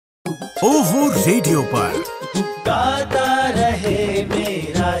ओहो रेडियो पर गाता रहे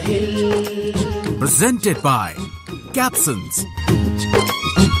मेरा हिल, प्रेजेंटेड बाय कैप्सन्स।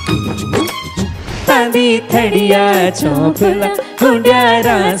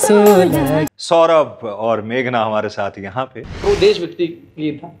 सौरभ और मेघना हमारे साथ यहाँ पे। वो देशभक्ति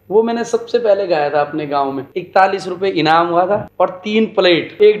गीत था, वो मैंने सबसे पहले गाया था अपने गांव में। 41 रुपए इनाम हुआ था और 3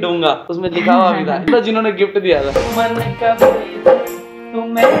 प्लेट, 1 डोंगा, उसमें लिखा हुआ भी था जिन्होंने गिफ्ट दिया था।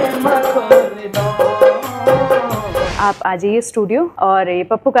 आप आ जाइए स्टूडियो और ये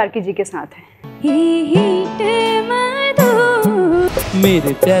पप्पू कार्की जी के साथ है।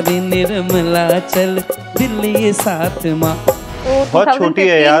 मेरे प्यारे निर्मला चल दिल्ली साथ माँ। बहुत छोटी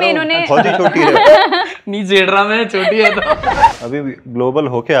है यार, बहुत ही छोटी है। नीचे ड्रा में छोटी है तो अभी ग्लोबल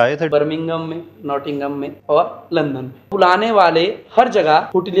होके आए थे बर्मिंघम में, नॉटिंघम में और लंदन में। बुलाने वाले हर जगह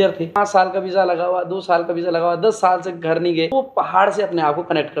होटलियर थे। 5 साल का वीजा लगा हुआ, 2 साल का वीजा लगा हुआ, 10 साल से घर नहीं गए। वो पहाड़ से अपने आप को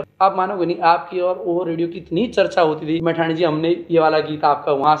कनेक्ट कर। आप मानोगे नहीं, आपकी और वो रेडियो की इतनी चर्चा होती थी। मैठानी जी, हमने ये वाला गीत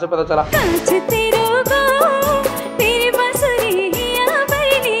आपका वहां से पता चला।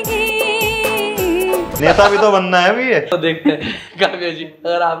 नेता भी तो बनना है अभी ये। तो देखते हैं काव्या जी,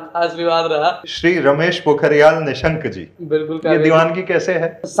 अगर आपका आशीर्वाद रहा। श्री रमेश पोखरियाल निशंक जी, बिल्कुल। ये दीवानगी कैसे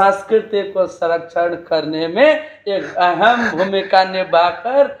है? संस्कृति को संरक्षण करने में एक अहम भूमिका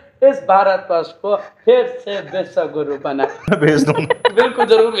निभाकर इस भारतवर्ष को फिर से विश्व गुरु बना। भेज दूँ? बिल्कुल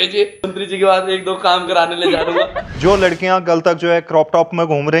जरूर भेजिए। मंत्री जी के बाद 1-2 काम कराने ले जा दूंगा। जो लड़कियां कल तक जो है क्रॉप टॉप में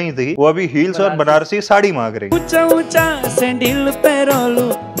घूम रही थी, वो अभी हील्स और बनारसी साड़ी मांग रही। ऊंचा ऊंचा sandal पैरोलू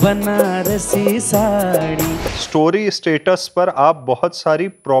Banarasi sari. Story status पर आप बहुत सारी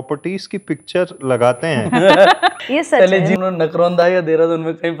प्रॉपर्टीज की पिक्चर लगाते हैं। ये सच है। जी, उन्होंने नकरौंदा या देहरादून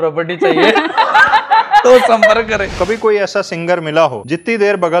में कहीं प्रॉपर्टी चाहिए तो संपर्क करें। कभी कोई ऐसा सिंगर मिला हो जितनी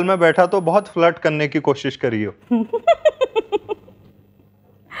देर बगल में बैठा तो बहुत फ्लर्ट करने की कोशिश करी हो?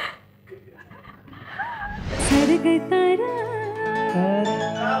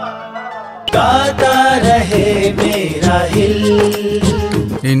 गाता रहे मेरा हिल,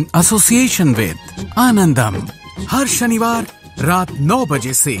 इन एसोसिएशन विद आनंदम। हर शनिवार रात 9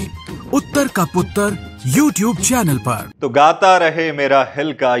 बजे से उत्तर का पुत्र YouTube चैनल पर। तो गाता रहे मेरा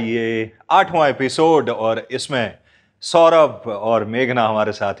हिल का ये 8वां एपिसोड और इसमें सौरभ और मेघना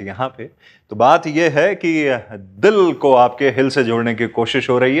हमारे साथ यहाँ पे। तो बात ये है कि दिल को आपके हिल से जोड़ने की कोशिश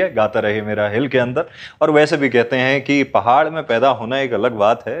हो रही है गाता रहे मेरा हिल के अंदर। और वैसे भी कहते हैं कि पहाड़ में पैदा होना एक अलग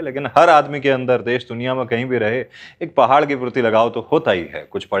बात है, लेकिन हर आदमी के अंदर देश दुनिया में कहीं भी रहे एक पहाड़ के प्रति लगाव तो होता ही है।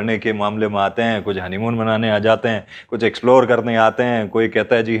 कुछ पढ़ने के मामले में आते हैं, कुछ हनीमून मनाने आ जाते हैं, कुछ एक्सप्लोर करने आते हैं। कोई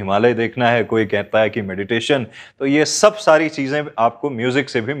कहता है जी हिमालय देखना है, कोई कहता है कि मेडिटेशन। तो ये सब सारी चीज़ें आपको म्यूजिक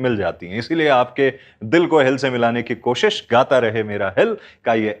से भी मिल जाती हैं। इसीलिए आपके दिल को हिल से मिलाने की कोशिश गाता रहे मेरा हिल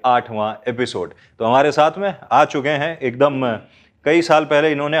का ये 8वां एपिसोड। तो हमारे साथ में आ चुके हैं एकदम कई साल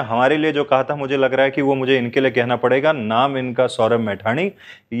पहले इन्होंने हमारे लिए जो कहा था, मुझे लग रहा है कि वो मुझे इनके लिए कहना पड़ेगा। नाम इनका सौरभ मैठानी।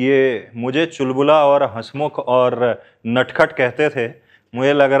 ये मुझे चुलबुला और हंसमुख और नटखट कहते थे।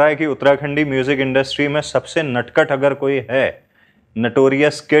 मुझे लग रहा है कि उत्तराखंडी म्यूजिक इंडस्ट्री में सबसे नटखट अगर कोई है,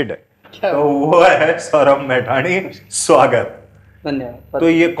 नटोरियस किड, तो वो है सौरभ मैठानी। स्वागत। धन्यवाद। तो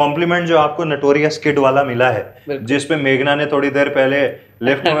ये कॉम्प्लीमेंट जो आपको नटोरियस किड वाला मिला है, जिसपे मेघना ने थोड़ी देर पहले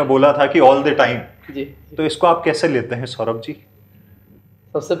लिफ्ट में बोला था कि ऑल द टाइम जी, तो इसको आप कैसे लेते हैं सौरभ जी?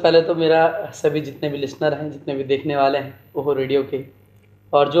 सबसे पहले तो मेरा सभी जितने भी लिसनर हैं, जितने भी देखने वाले हैं वो रेडियो के,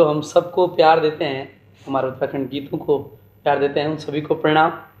 और जो हम सबको प्यार देते हैं, हमारे उत्तराखंड गीतों को प्यार देते हैं, उन सभी को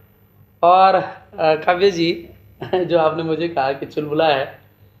प्रणाम। और काव्य जी, जो आपने मुझे कहा कि चुलबुला है,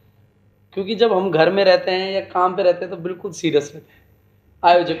 क्योंकि जब हम घर में रहते हैं या काम पे रहते हैं तो बिल्कुल सीरियस रहते हैं।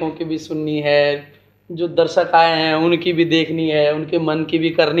 आयोजकों की भी सुननी है, जो दर्शक आए हैं उनकी भी देखनी है, उनके मन की भी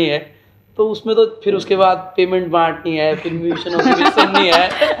करनी है। तो उसमें तो फिर उसके बाद पेमेंट बांटनी है, फिर म्यूजिशियनों की भी सुननी है,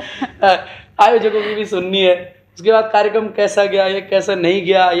 आयोजकों की भी सुननी है। उसके बाद कार्यक्रम कैसा गया या कैसा नहीं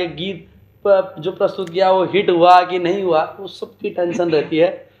गया, ये गीत जो प्रस्तुत किया वो हिट हुआ कि नहीं हुआ, वो सबकी टेंशन रहती है।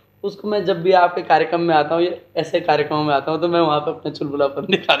 उसको मैं जब भी आपके कार्यक्रम में आता हूँ, ये ऐसे कार्यक्रमों में आता हूँ, तो मैं वहाँ पे अपने चुलबुलापन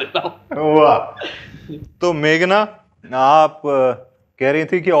दिखा देता हूँ। वाह। तो मेघना, आप कह रही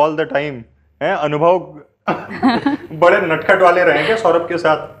थी कि ऑल द टाइम है अनुभव बड़े नटखट वाले रहे क्या सौरभ के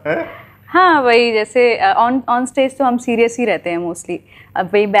साथ है? हाँ, वही जैसे ऑन स्टेज तो हम सीरियस ही रहते हैं मोस्टली। अब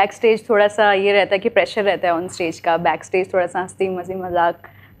वही बैक स्टेज थोड़ा सा ये रहता है कि प्रेशर रहता है ऑन स्टेज का, बैक स्टेज थोड़ा सा हंसी मजाक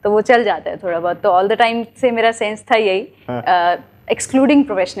तो वो चल जाता है थोड़ा बहुत। तो ऑल द टाइम से मेरा सेंस था यही, एक्सक्लूडिंग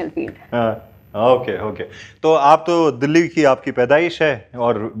प्रोफेशनल फील्ड। ओके। तो आप तो दिल्ली की आपकी पैदाइश है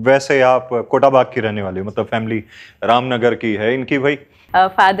और वैसे आप कोटाबाग की रहने वाली हो, मतलब फैमिली रामनगर की है इनकी भाई?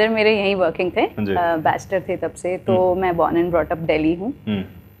 फादर मेरे यहीं वर्किंग थे, बैचलर थे तब से। तो मैं born and brought up Delhi हूँ,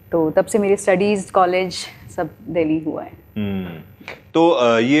 तो तब से मेरी स्टडीज कॉलेज सब दिल्ली हुआ है। तो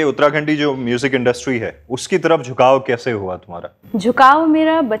ये उत्तराखंडी जो म्यूजिक इंडस्ट्री है उसकी तरफ झुकाव कैसे हुआ तुम्हारा? झुकाव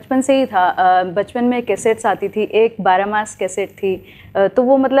मेरा बचपन से ही था। बचपन में कैसेट्स आती थी, एक 12 मास कैसेट थी, तो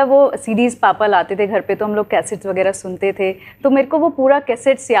वो मतलब वो सीडीज़ पापा लाते थे घर पे, तो हम लोग कैसेट्स वगैरह सुनते थे। तो मेरे को वो पूरा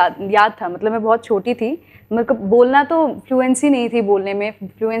कैसेट्स याद था। मतलब मैं बहुत छोटी थी, मेरे को बोलना तो फ्लुएंसी नहीं थी बोलने में।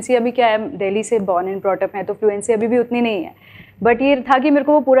 फ्लुएंसी अभी क्या है, दिल्ली से बॉर्न एंड ब्रॉट अप है, तो फ्लुएंसी अभी भी उतनी नहीं है। बट ये था कि मेरे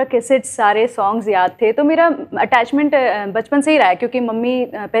को वो पूरा कैसेट सारे सॉन्ग्स याद थे। तो मेरा अटैचमेंट बचपन से ही रहा है, क्योंकि मम्मी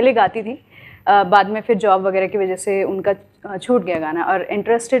पहले गाती थी, बाद में फिर जॉब वगैरह की वजह से उनका छूट गया गाना। और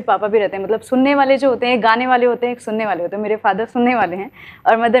इंटरेस्टेड पापा भी रहते हैं, मतलब सुनने वाले जो होते हैं, गाने वाले होते हैं, एक सुनने वाले होते हैं। मेरे फादर सुनने वाले हैं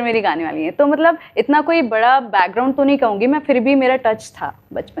और मदर मेरी गाने वाली हैं। तो मतलब इतना कोई बड़ा बैकग्राउंड तो नहीं कहूँगी मैं, फिर भी मेरा टच था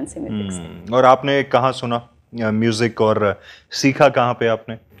बचपन से म्यूजिक से। और आपने कहाँ सुना म्यूजिक और सीखा कहाँ पे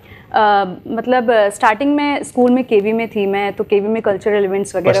आपने? मतलब स्टार्टिंग में स्कूल में केवी में थी मैं, तो केवी में कल्चरल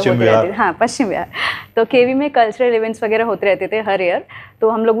इवेंट्स वगैरह होते रहते थे। हाँ, पश्चिम बिहार। तो केवी में कल्चरल इवेंट्स वगैरह होते रहते थे हर ईयर, तो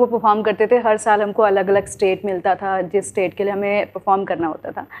हम लोग वो परफॉर्म करते थे। हर साल हमको अलग अलग स्टेट मिलता था, जिस स्टेट के लिए हमें परफॉर्म करना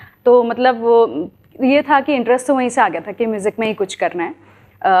होता था। तो मतलब वो ये था कि इंटरेस्ट तो वहीं से आ गया था कि म्यूज़िक में ही कुछ करना है,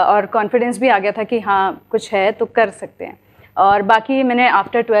 और कॉन्फिडेंस भी आ गया था कि हाँ कुछ है तो कर सकते हैं। और बाकी मैंने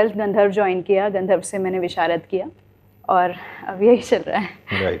आफ्टर 12th गंधर्व ज्वाइन किया, गंधर्व से मैंने विशारद किया और अब यही चल रहा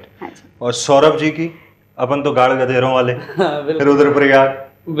है। राइट। हाँ जी। और सौरभ जी की, अपन तो गाड़ गधेरों वाले, फिर रुद्रप्रयाग।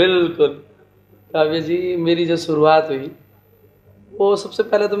 बिल्कुल काव्य जी, मेरी जो शुरुआत हुई वो सबसे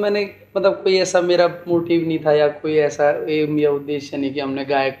पहले तो मैंने मतलब कोई ऐसा मेरा मोटिव नहीं था या कोई ऐसा एम या उद्देश्य नहीं कि हमने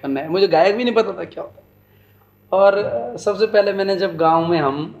गायक बनना है। मुझे गायक भी नहीं पता था क्या होता है। और सबसे पहले मैंने जब गांव में,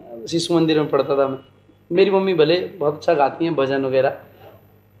 हम शिशु मंदिर में पढ़ता था मैं, मेरी मम्मी भले बहुत अच्छा गाती हैं भजन वगैरह,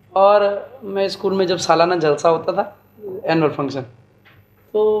 और मैं स्कूल में जब सालाना जलसा होता था, एनुअल फंक्शन,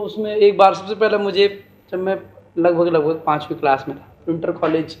 तो उसमें एक बार सबसे पहले मुझे, जब मैं लगभग 5वीं क्लास में था, इंटर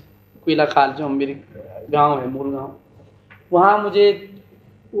कॉलेज कोयला खाल, जो मेरी गांव है, मूल गांव, वहाँ मुझे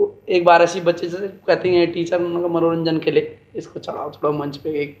एक बार ऐसी बच्चे से कहते हैं टीचर, उनका मनोरंजन के लिए इसको चढ़ाओ थोड़ा मंच पे,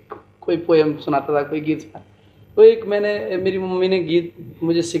 एक कोई पोएम सुनाता था, कोई गीत सुनाता। तो एक मैंने, मेरी मम्मी ने गीत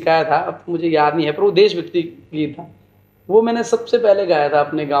मुझे सिखाया था, अब मुझे याद नहीं है, पर वो देशभक्ति गीत था। वो मैंने सबसे पहले गाया था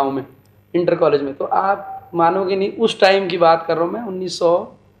अपने गाँव में इंटर कॉलेज में। तो आप मानोगे नहीं, उस टाइम की बात कर रहा हूँ मैं,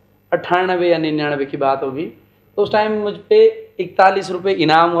 1998 या 99 की बात होगी। तो उस टाइम मुझ पे 41 रुपये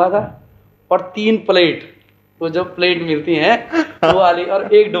इनाम हुआ था, और 3 प्लेट, वो जो प्लेट मिलती हैं वो वाली,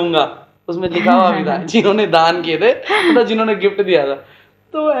 और एक डोंगा, उसमें लिखा हुआ भी था जिन्होंने दान किए थे, मतलब जिन्होंने गिफ्ट दिया था।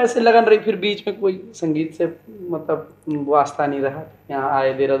 तो ऐसे लगन रही। फिर बीच में कोई संगीत से मतलब वास्ता नहीं रहा। यहाँ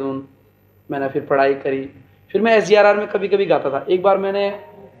आए देहरादून, मैंने फिर पढ़ाई करी। फिर मैं SGRR में कभी कभी गाता था। एक बार मैंने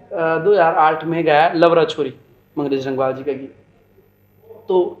 2008 में गाया लवरा छोरी, मंगलेश रंगवाल जी का गीत।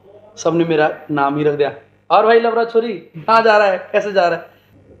 तो सबने मेरा नाम ही रख दिया, और भाई लवरा छोरी कहाँ जा रहा है, कैसे जा रहा है।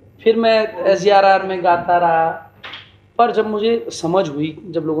 फिर मैं SGRR में गाता रहा। पर जब मुझे समझ हुई,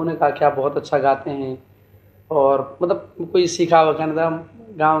 जब लोगों ने कहा कि आप बहुत अच्छा गाते हैं, और मतलब कोई सीखा हुआ कहना था,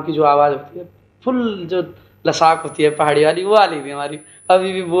 गाँव की जो आवाज़ होती है, फुल जो लसाक होती है पहाड़ी वाली, वो वाली थी हमारी,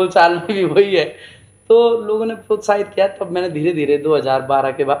 अभी भी बोल चाल में भी वही है। तो लोगों ने प्रोत्साहित किया। तब मैंने धीरे धीरे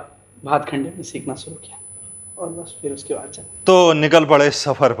 2012 के बाद भातखंडे में सीखना शुरू किया, और बस फिर उसके बाद चल तो निकल पड़े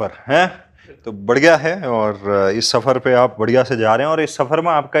सफ़र पर, हैं? तो बढ़िया है, और इस सफ़र पे आप बढ़िया से जा रहे हैं। और इस सफ़र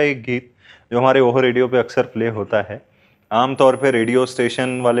में आपका एक गीत जो हमारे ओहो रेडियो पे अक्सर प्ले होता है, आमतौर पे रेडियो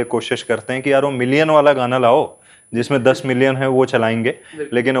स्टेशन वाले कोशिश करते हैं कि यार वो मिलियन वाला गाना लाओ जिसमें 10 मिलियन है वो चलाएंगे,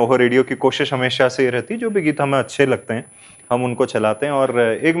 लेकिन ओहो रेडियो की कोशिश हमेशा से ये रहती है जो भी गीत हमें अच्छे लगते हैं हम उनको चलाते हैं। और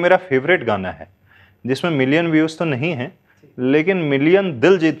एक मेरा फेवरेट गाना है जिसमें मिलियन व्यूज़ तो नहीं है, लेकिन मिलियन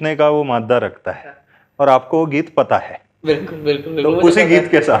दिल जीतने का वो मादा रखता है, और आपको वो गीत पता है। बिल्कुल बिल्कुल, तो उसी गीत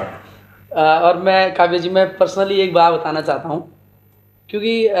के साथ और मैं काव्य जी, मैं पर्सनली एक बात बताना चाहता हूँ,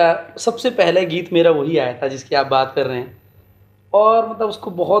 क्योंकि सबसे पहले गीत मेरा वही आया था जिसकी आप बात कर रहे हैं, और मतलब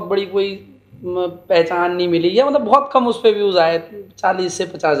उसको बहुत बड़ी कोई पहचान नहीं मिली, या मतलब बहुत कम उस पर व्यूज़ आए, 40 से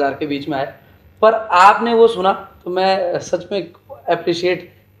 50 हज़ार के बीच में आए। पर आपने वो सुना तो मैं सच में अप्रिशिएट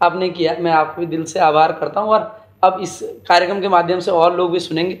आपने किया, मैं आपको भी दिल से आभार करता हूँ। और अब इस कार्यक्रम के माध्यम से और लोग भी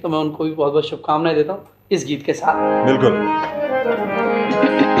सुनेंगे, तो मैं उनको भी बहुत बहुत शुभकामनाएं देता हूँ इस गीत के साथ। बिल्कुल।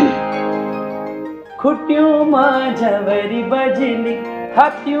 खुटियों माँ झवरी बजली,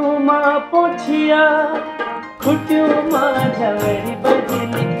 हाथियों माँ पोछिया, खुटियों माँ झवरी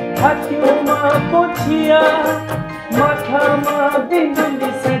बजली, हाथियों माँ पोछिया, माथा माँ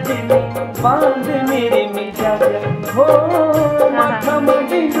बिंदुली सजली, बांध मेरे मिजाज हो, माथा माँ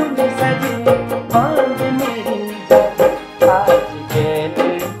बिंदुली सजली, बांध मेरे मिजाज, आज गैल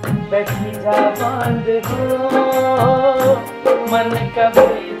बैठी जा बांध हो, मन का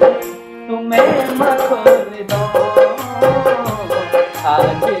भेद तुम्हें मखोल दो,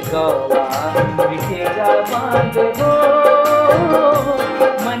 आज गवा बिठे जा बांध हो,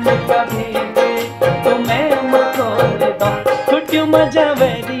 मन का भेद तो मैं मखोल दो खुट्यू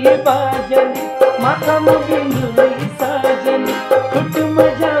मजावरी बाजनी माथा बिंदुली साजनी खुट्यू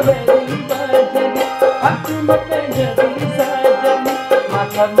मजावरी बाजनी हाथ पंजरी साजनी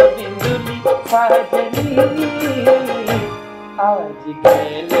माथा बिंदुली साजनी आज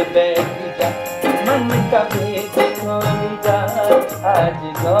गैल बैठ जा मन का भेद खोल जा आज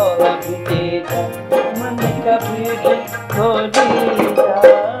गौरव के जा मन का भेद खोल जा।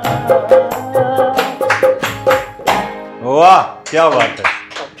 वाह क्या बात है।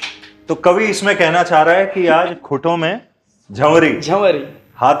 तो कवि इसमें कहना चाह रहा है कि आज खुटों में झंवरी झंवरी,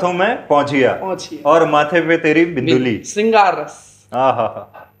 हाथों में पहुंचिया पहुंचिया और माथे पे तेरी बिंदुली श्रृंगार रस।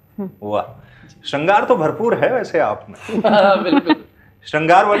 वाह, श्रृंगार तो भरपूर है वैसे आप में। बिल्कुल।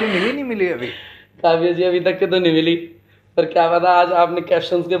 श्रृंगार वाली मिली नहीं मिली अभी? काव्य जी अभी तक के तो नहीं मिली, पर क्या पता आज आपने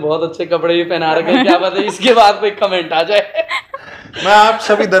कैप्शंस के बहुत अच्छे कपड़े भी पहना रखे हैं, क्या पता इसके बाद कोई कमेंट आ जाए। मैं आप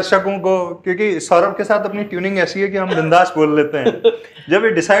सभी दर्शकों को, क्योंकि सौरभ के साथ अपनी ट्यूनिंग ऐसी है कि हम बिंदास बोल लेते हैं, जब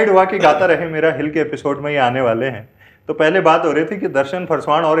ये डिसाइड हुआ कि गाता रहे मेरा हिल के एपिसोड में ये आने वाले हैं तो पहले बात हो रही थी कि दर्शन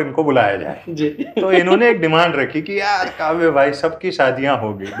फरसवान और इनको बुलाया जाए जी। तो इन्होंने एक डिमांड रखी कि यार काव्य भाई सबकी शादियां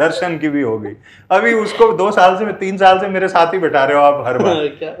हो गई, दर्शन की भी हो गई, अभी उसको 2 साल से 3 साल से मेरे साथ ही बैठा रहे हो आप हर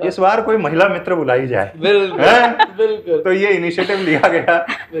बार, इस बार कोई महिला मित्र बुलाई जाए। बिल्कुल। तो ये इनिशिएटिव लिया गया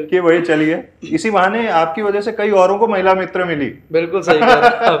कि वही चलिए, इसी बहाने आपकी वजह से कई औरों को महिला मित्र मिली। बिल्कुल सही कह रहे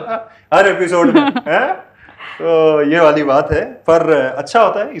हैं हर एपिसोड में है। तो ये वाली बात है, पर अच्छा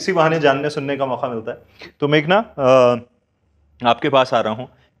होता है, इसी बहाने जानने सुनने का मौका मिलता है। तो मेघना आपके पास आ रहा हूँ।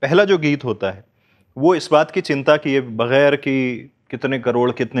 पहला जो गीत होता है वो इस बात की चिंता किए बगैर कि कितने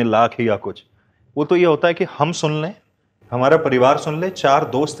करोड़ कितने लाख या कुछ, वो तो ये होता है कि हम सुन लें, हमारा परिवार सुन ले, 4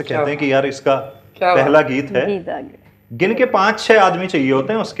 दोस्त कहते हैं कि यार इसका पहला गीत है, गिन के 5-6 आदमी चाहिए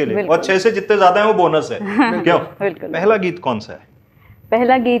होते हैं उसके लिए, और 6 से जितने ज्यादा है वो बोनस है। क्यों? पहला गीत कौन सा है?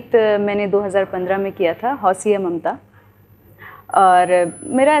 पहला गीत मैंने 2015 में किया था, हौसिया ममता, और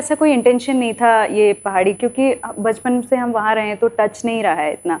मेरा ऐसा कोई इंटेंशन नहीं था ये पहाड़ी, क्योंकि बचपन से हम वहाँ रहे तो टच नहीं रहा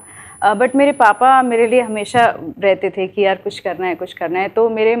है इतना, बट मेरे पापा मेरे लिए हमेशा रहते थे कि यार कुछ करना है कुछ करना है। तो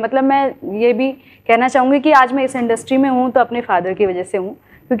मेरे मतलब मैं ये भी कहना चाहूँगी कि आज मैं इस इंडस्ट्री में हूँ तो अपने फादर की वजह से हूँ,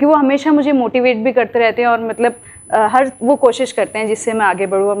 क्योंकि वो हमेशा मुझे मोटिवेट भी करते रहते हैं और मतलब हर वो कोशिश करते हैं जिससे मैं आगे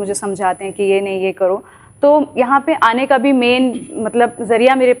बढ़ूँ, और मुझे समझाते हैं कि ये नहीं ये करो। तो यहाँ पे आने का भी मेन मतलब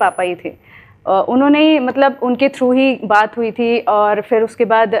ज़रिया मेरे पापा ही थे, उन्होंने ही मतलब उनके थ्रू ही बात हुई थी। और फिर उसके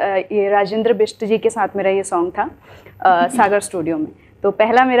बाद ये राजेंद्र बिष्ट जी के साथ मेरा ये सॉन्ग था सागर स्टूडियो में। तो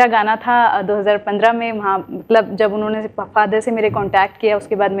पहला मेरा गाना था 2015 में, वहाँ मतलब जब उन्होंने फादर से मेरे कांटेक्ट किया,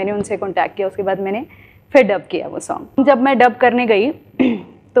 उसके बाद मैंने उनसे कांटेक्ट किया, उसके बाद मैंने फिर डब किया वो सॉन्ग। जब मैं डब करने गई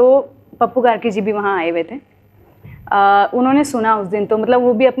तो पप्पू कार्की जी भी वहाँ आए हुए थे, उन्होंने सुना उस दिन, तो मतलब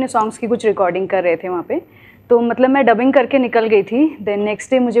वो भी अपने सॉन्ग्स की कुछ रिकॉर्डिंग कर रहे थे वहाँ पे। तो मतलब मैं डबिंग करके निकल गई थी, देन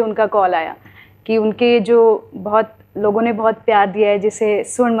नेक्स्ट डे मुझे उनका कॉल आया कि उनके जो बहुत लोगों ने बहुत प्यार दिया है, जैसे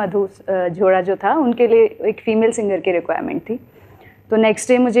सुन मधु झोड़ा जो था, उनके लिए एक फ़ीमेल सिंगर की रिक्वायरमेंट थी। तो नेक्स्ट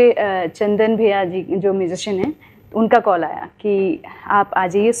डे मुझे चंदन भैया जी जो म्यूजिशियन हैं उनका कॉल आया कि आप आ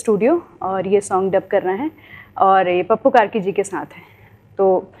जाइए स्टूडियो और ये सॉन्ग डब करना है, और ये पप्पू कार्की जी के साथ है।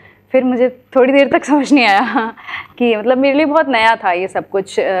 तो फिर मुझे थोड़ी देर तक समझ नहीं आया कि मतलब मेरे लिए बहुत नया था ये सब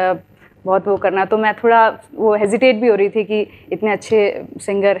कुछ, बहुत वो करना। तो मैं थोड़ा वो हेजिटेट भी हो रही थी कि इतने अच्छे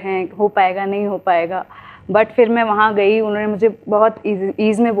सिंगर हैं, हो पाएगा नहीं हो पाएगा। बट फिर मैं वहाँ गई, उन्होंने मुझे बहुत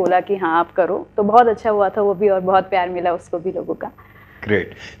ईज़ में बोला कि हाँ आप करो, तो बहुत अच्छा हुआ था वो भी, और बहुत प्यार मिला उसको भी लोगों का।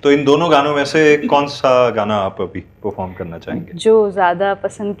 ग्रेट। तो इन दोनों गानों में से कौन सा गाना आप अभी परफॉर्म करना चाहेंगे? जो ज़्यादा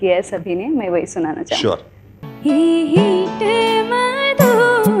पसंद किया है सभी ने, मैं वही सुनाना चाहूँगी। श्योर।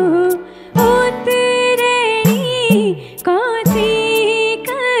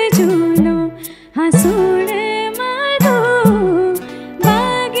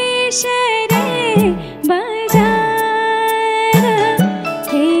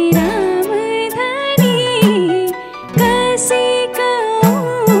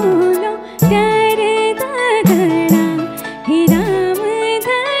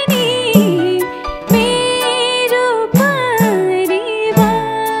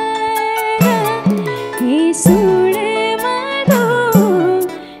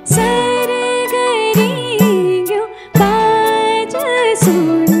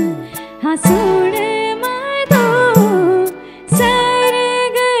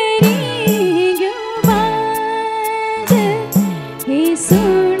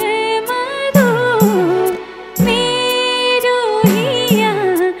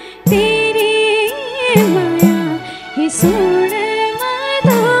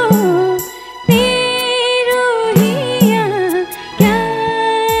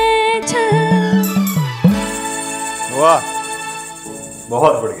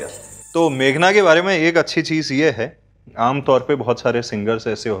 तो मेघना के बारे में एक अच्छी चीज़ ये है, आमतौर पे बहुत सारे सिंगर्स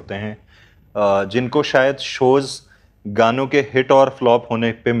ऐसे होते हैं जिनको शायद शोज गानों के हिट और फ्लॉप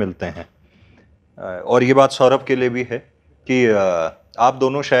होने पे मिलते हैं। और ये बात सौरभ के लिए भी है कि आप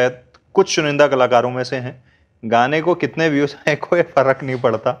दोनों शायद कुछ चुनिंदा कलाकारों में से हैं, गाने को कितने व्यूज हैं कोई फर्क नहीं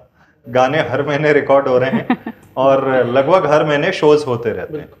पड़ता, गाने हर महीने रिकॉर्ड हो रहे हैं और लगभग हर महीने शोज होते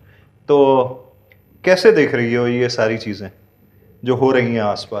रहते हैं। तो कैसे देख रही हो ये सारी चीजें जो हो रही हैं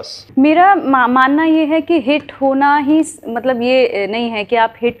आसपास? मेरा मानना ये है कि हिट होना ही मतलब ये नहीं है कि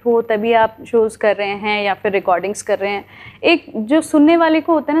आप हिट हो तभी आप शोज कर रहे हैं या फिर रिकॉर्डिंग्स कर रहे हैं। एक जो सुनने वाले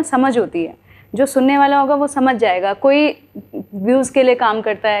को होता है ना, समझ होती है, जो सुनने वाला होगा वो समझ जाएगा। कोई व्यूज़ के लिए काम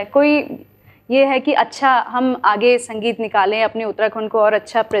करता है, कोई ये है कि अच्छा हम आगे संगीत निकालें, अपने उत्तराखंड को और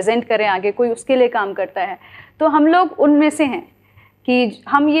अच्छा प्रेजेंट करें आगे, कोई उसके लिए काम करता है। तो हम लोग उनमें से हैं कि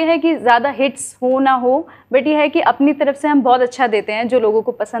हम ये है कि ज़्यादा हिट्स हो ना हो, बट ये है कि अपनी तरफ से हम बहुत अच्छा देते हैं जो लोगों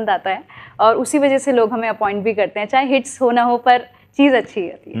को पसंद आता है, और उसी वजह से लोग हमें अपॉइंट भी करते हैं, चाहे हिट्स हो ना हो पर चीज़ अच्छी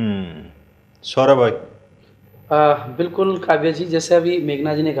होती है। सौरभ भाई? बिल्कुल काव्या जी, जैसे अभी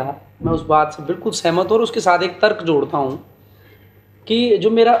मेघना जी ने कहा, मैं उस बात से बिल्कुल सहमत हूँ और उसके साथ एक तर्क जोड़ता हूँ कि जो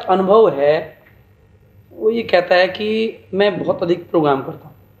मेरा अनुभव है वो ये कहता है कि मैं बहुत अधिक प्रोग्राम करता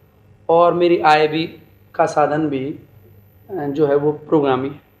हूँ और मेरी आय भी का साधन भी जो है वो प्रोग्राम ही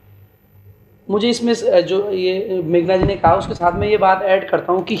है। मुझे इसमें जो ये मेघना जी ने कहा उसके साथ में ये बात ऐड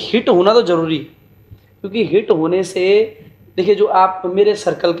करता हूँ कि हिट होना तो ज़रूरी है, क्योंकि हिट होने से देखिए जो आप मेरे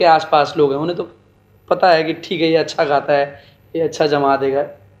सर्कल के आसपास लोग हैं उन्हें तो पता है कि ठीक है ये अच्छा गाता है, ये अच्छा जमा देगा,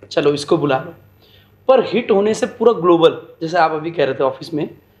 चलो इसको बुला लो। पर हिट होने से पूरा ग्लोबल, जैसे आप अभी कह रहे थे ऑफिस में,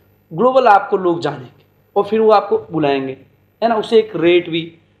 ग्लोबल आपको लोग जानेंगे और फिर वो आपको बुलाएंगे, है ना। उसे एक रेट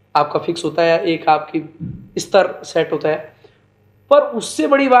भी आपका फिक्स होता है, एक आपकी स्तर सेट होता है। पर उससे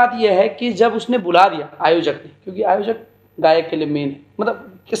बड़ी बात यह है कि जब उसने बुला दिया आयोजक ने, क्योंकि आयोजक गायक के लिए मेन है,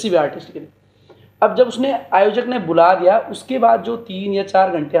 मतलब किसी भी आर्टिस्ट के लिए, अब जब उसने आयोजक ने बुला दिया उसके बाद जो 3 या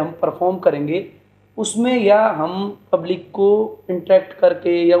 4 घंटे हम परफॉर्म करेंगे उसमें या हम पब्लिक को इंटरेक्ट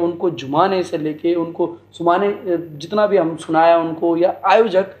करके या उनको झुमाने से लेके उनको सुनाने, जितना भी हम सुनाया उनको, या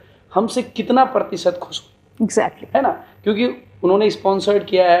आयोजक हमसे कितना प्रतिशत खुश हो, एग्जैक्टली, है ना। क्योंकि उन्होंने स्पॉन्सर्ड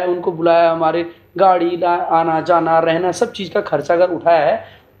किया है, उनको बुलाया, हमारे गाड़ी आना जाना रहना सब चीज़ का खर्चा अगर उठाया है,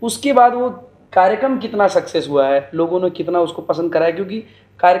 उसके बाद वो कार्यक्रम कितना सक्सेस हुआ है, लोगों ने कितना उसको पसंद करा है। क्योंकि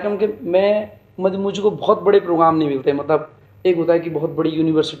कार्यक्रम के मुझको बहुत बड़े प्रोग्राम नहीं मिलते, मतलब एक होता है कि बहुत बड़ी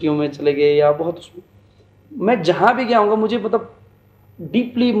यूनिवर्सिटियों में चले गए या बहुत, मैं जहाँ भी गया हूँगा मुझे मतलब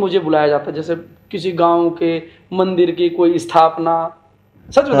डीपली मुझे बुलाया जाता है, जैसे किसी गांव के मंदिर की कोई स्थापना,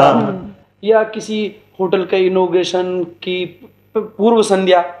 सच बता रहा हूँ, या किसी होटल के इनॉग्रेशन की पूर्व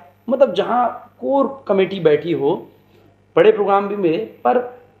संध्या, मतलब जहाँ कोर कमेटी बैठी हो, बड़े प्रोग्राम भी मिले। पर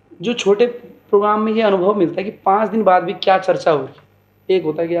जो छोटे प्रोग्राम में ये अनुभव मिलता है कि 5 दिन बाद भी क्या चर्चा हो रही है। एक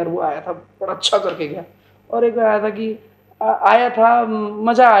होता है कि यार वो आया था बड़ा अच्छा करके गया, और एक आया था कि आया था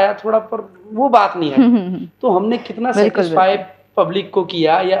मजा आया थोड़ा, पर वो बात नहीं है। तो हमने कितना सेटिस्फाई पब्लिक को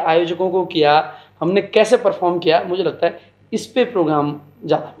किया या आयोजकों को किया, हमने कैसे परफॉर्म किया, मुझे लगता है इस पे प्रोग्राम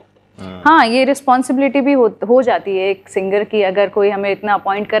ज़्यादा मिलता है। हाँ, ये रिस्पॉन्सिबिलिटी भी हो जाती है एक सिंगर की, अगर कोई हमें इतना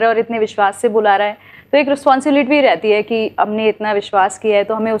अपॉइंट करे और इतने विश्वास से बुला रहा है तो एक रिस्पॉन्सिबिलिटी भी रहती है कि हमने इतना विश्वास किया है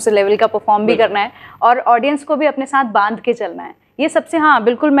तो हमें उस लेवल का परफॉर्म भी करना है और ऑडियंस को भी अपने साथ बांध के चलना है। ये सबसे, हाँ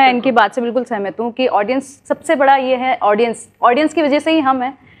बिल्कुल, मैं इनकी बात से बिल्कुल सहमत हूँ कि ऑडियंस सबसे बड़ा ये है, ऑडियंस की वजह से ही हम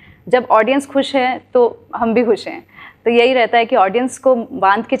हैं। जब ऑडियंस खुश है तो हम भी खुश हैं, तो यही रहता है कि ऑडियंस को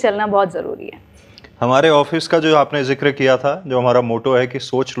बांध के चलना बहुत ज़रूरी है। हमारे ऑफिस का जो आपने जिक्र किया था, जो हमारा मोटो है कि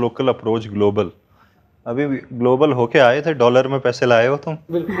सोच लोकल अप्रोच ग्लोबल, अभी ग्लोबल होके आए थे, डॉलर में पैसे लाए हो तुम?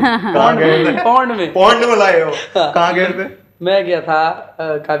 कहाँ गए थे? पौंड में लाए हो? कहाँ गए थे? मैं गया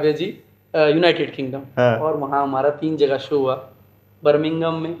था काव्या जी यूनाइटेड किंगडम, और वहाँ हमारा 3 जगह शो हुआ,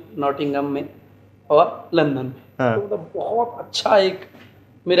 बर्मिंघम में, नॉटिंघम में और लंदन में। तो मतलब बहुत अच्छा एक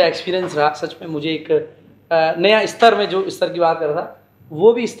मेरा एक्सपीरियंस रहा सच में। मुझे एक नया स्तर में, जो स्तर की बात कर रहा था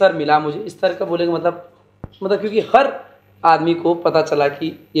वो भी स्तर मिला मुझे। स्तर का बोलेंगे मतलब क्योंकि हर आदमी को पता चला कि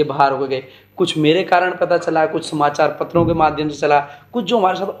ये बाहर हो गए, कुछ मेरे कारण पता चला, कुछ समाचार पत्रों के माध्यम से चला, कुछ जो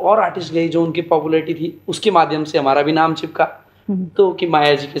हमारे साथ और आर्टिस्ट गए जो उनकी पॉपुलैरिटी थी उसके माध्यम से हमारा भी नाम चिपका। तो कि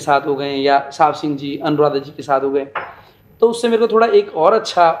माया जी के साथ हो गए या साहब सिंह जी, अनुराधा जी के साथ हो गए, तो उससे मेरे को थोड़ा एक और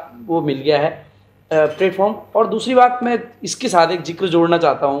अच्छा वो मिल गया है प्लेटफॉर्म। और दूसरी बात मैं इसके साथ एक जिक्र जोड़ना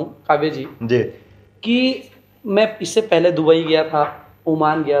चाहता हूँ काव्य जी कि मैं इससे पहले दुबई गया था,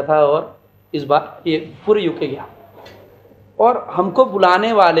 ओमान गया था, और इस बार ये पूरे यूके गया, और हमको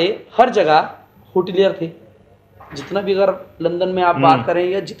बुलाने वाले हर जगह होटलियर थे। जितना भी, अगर लंदन में आप बात करें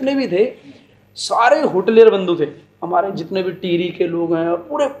या जितने भी थे, सारे होटलियर बंधु थे हमारे, जितने भी टिहरी के लोग हैं और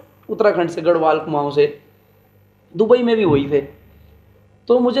पूरे उत्तराखंड से, गढ़वाल कुमाऊं से, दुबई में भी वही थे।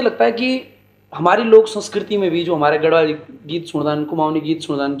 तो मुझे लगता है कि हमारी लोक संस्कृति में भी जो हमारे गढ़वाली गीत सुनदान, कुमाऊनी गीत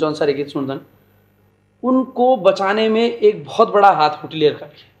सुनदान, जौनसारी गीत सुनदान, उनको बचाने में एक बहुत बड़ा हाथ होटलियर का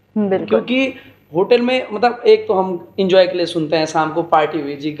भी है। क्योंकि होटल में मतलब एक तो हम इंजॉय के लिए सुनते हैं, शाम को पार्टी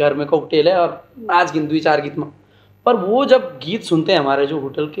हुई जी, घर में कॉकटेल है और नाच गिन 2-4 गीत में, पर वो जब गीत सुनते हैं हमारे जो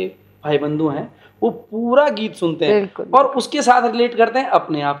होटल के भाई बंधु हैं, वो पूरा गीत सुनते हैं और उसके साथ रिलेट करते हैं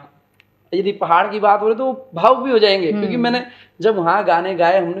अपने आप। यदि पहाड़ की बात हो रही तो वो भावुक भी हो जाएंगे, क्योंकि मैंने जब वहाँ गाने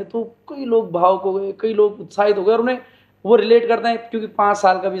गाए हमने तो कई लोग भावुक हो गए, कई लोग उत्साहित हो गए और उन्हें वो रिलेट करते हैं। क्योंकि 5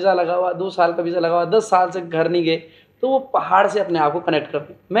 साल का वीज़ा लगा हुआ, 2 साल का वीज़ा लगा हुआ, 10 साल से घर नहीं गए, तो वो पहाड़ से अपने आप को कनेक्ट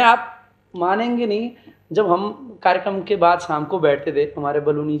करते हैं। मैं आप मानेंगे नहीं, जब हम कार्यक्रम के बाद शाम को बैठते थे, हमारे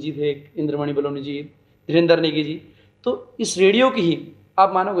बलूनी जी थे, इंद्रमणि बलूनी जी, धीरेन्द्र नेगी जी, तो इस रेडियो की ही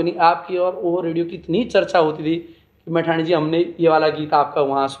आप मानोगे नहीं, आपकी और वो रेडियो की इतनी चर्चा होती थी कि मैठानी जी हमने ये वाला गीत आपका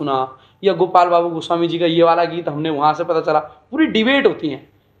वहाँ सुना, या गोपाल बाबू गोस्वामी जी का ये वाला गीत हमने वहाँ से पता चला, पूरी डिबेट होती हैं।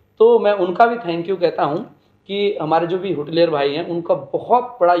 तो मैं उनका भी थैंक यू कहता हूँ कि हमारे जो भी होटलियर भाई हैं उनका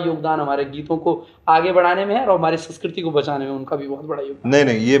बहुत बड़ा योगदान हमारे गीतों को आगे बढ़ाने में है और हमारी संस्कृति को बचाने में उनका भी बहुत बड़ा योगदान।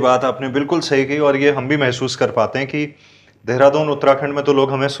 नहीं, ये बात आपने बिल्कुल सही कही और ये हम भी महसूस कर पाते हैं कि देहरादून उत्तराखंड में तो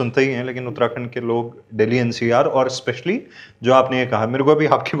लोग हमें सुनते ही हैं, लेकिन उत्तराखंड के लोग दिल्ली एनसीआर और स्पेशली जो आपने ये कहा, मेरे को अभी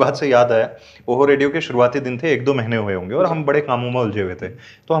आपकी बात से याद आया, ओहो रेडियो के शुरुआती दिन थे, 1-2 महीने हुए होंगे और हम बड़े कामों में उलझे हुए थे।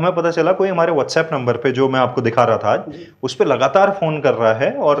 तो हमें पता चला कोई हमारे व्हाट्सएप नंबर पे, जो मैं आपको दिखा रहा था आज, उस पर लगातार फ़ोन कर रहा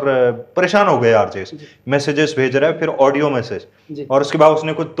है और परेशान हो गए आरजेस, मैसेजेस भेज रहा है, फिर ऑडियो मैसेज, और उसके बाद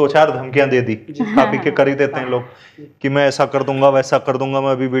उसने कुछ 2-4 धमकियाँ दे दी, काफ़ी के कर ही देते हैं लोग कि मैं ऐसा कर दूंगा, वैसा कर दूंगा,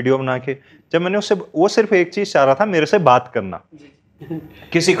 मैं अभी वीडियो बना के। जब मैंने उससे, वो सिर्फ एक चीज़ चाह रहा था, मेरे से बात करना,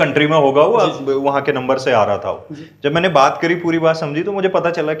 किसी कंट्री में होगा वो, वहां के नंबर से आ रहा था वो। जब मैंने बात करी, पूरी बात समझी, तो मुझे पता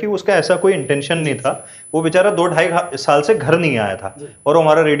चला कि उसका ऐसा कोई इंटेंशन नहीं था। वो बेचारा 2-2.5 साल से घर नहीं आया था और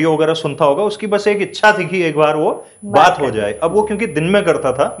हमारा रेडियो वगैरह सुनता होगा, उसकी बस एक इच्छा थी कि एक बार वो बात हो जाए। अब वो क्योंकि दिन में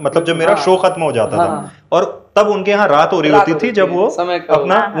करता था, मतलब जब मेरा शो खत्म हो जाता था, और तब उनके यहाँ रात हो रही होती थी जब वो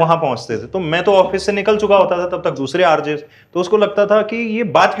अपना वहां पहुंचते थे, तो मैं तो ऑफिस से निकल चुका होता था तब तक, दूसरे आरजेस, तो उसको लगता था कि ये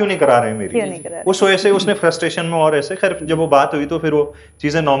बात क्यों नहीं करा रहे हैं मेरी, उस वजह से उसने फ्रस्ट्रेशन में और ऐसे, खैर जब वो बात हुई तो फिर वो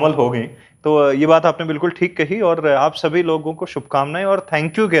चीजें नॉर्मल हो गई। तो ये बात आपने बिल्कुल ठीक कही और आप सभी लोगों को शुभकामनाएं और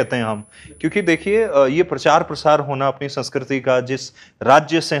थैंक यू कहते हैं हम, क्योंकि देखिए ये प्रचार प्रसार होना अपनी संस्कृति का, जिस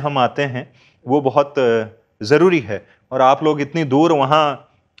राज्य से हम आते हैं, वो बहुत जरूरी है। और आप लोग इतनी दूर वहाँ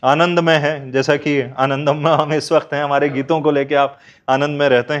आनंद में है, जैसा कि आनंदम में हम इस वक्त हैं, हमारे गीतों को लेके आप आनंद में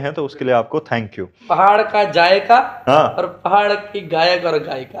रहते हैं, तो उसके लिए आपको थैंक यू। पहाड़ का जायका और पहाड़ की गायक और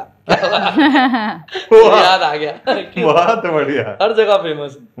गायिका याद आ गया। बहुत बढ़िया, हर जगह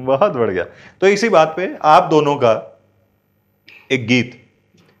फेमस, बहुत बढ़िया। तो इसी बात पे आप दोनों का एक गीत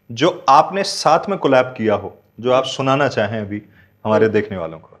जो आपने साथ में कोलैब किया हो, जो आप सुनाना चाहें अभी हमारे देखने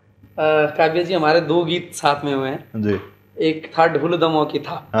वालों को। काव्य जी, हमारे 2 गीत साथ में हुए हैं जी। एक था ढोल दमों की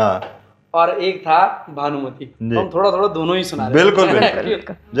था, और एक था भानुमति। हम थोड़ा थोड़ा दोनों ही सुना रहे हैं।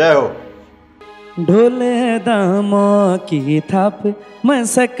 बिल्कुल जय हो। ढोल दामों की थाप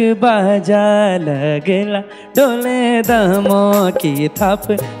मसक बाजा लगला, ढोल दामों की थाप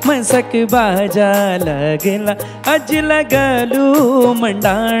मसक बाजा लगला, अज लगलू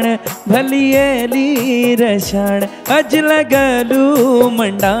मंडाण भलियली रसाण, अज लगलू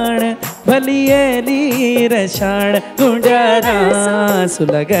मंडाण भलियली रसाण, गुंडारा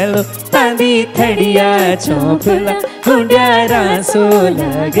सुलगलो तांदी थड़िया चौपला, गुंडारा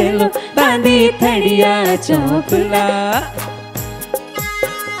सुलगलो तांदी थड़िया चौपला।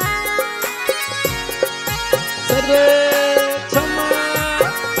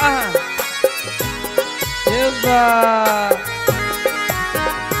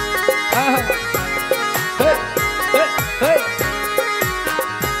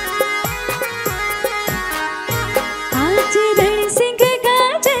 आज रण सिंह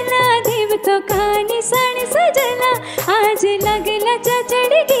गाजला, देव तो कहानी सण सजला, आज लगला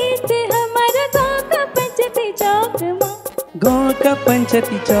चचड़ गीत हमारा गाँव का पंचती चौक माँ, गाँव का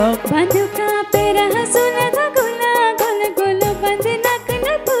पंचती चौक, बंदूका पे रहा सुना था गुला, गुल गुल बंद नक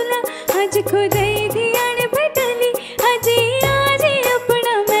न तुला, आज खुदाई धियान भटली, अजी आज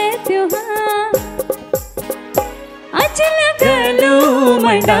अपना मैं त्योहार, आज लगलू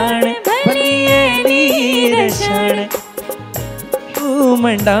मंडाण भलियली रसाण,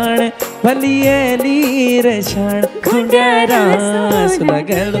 मंडाण भलियली रसाण, गुंडारा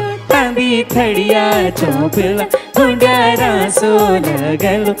सुलगलो तांदी थड़िया चौपला, गुंडारा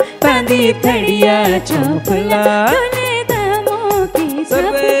सुलगलो तांदी थड़िया चौपला। ढोले दामों की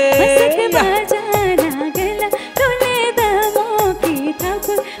थाप मसक बाजा लागला, ढोले दामों की थाप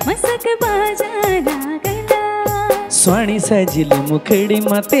मसक बाजा लागला। स्वाणी सजिल मुखड़ी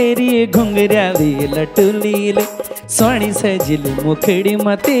माँ तेरी घुंघराली लटुलीले, सोनी सजिल मुखड़ी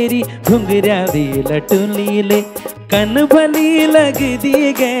मा तेरी घुंघरा दी लटुली ले कन भली लग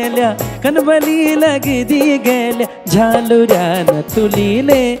दी गैल्या कन भली लग दी गैल्या झालुरा न तुली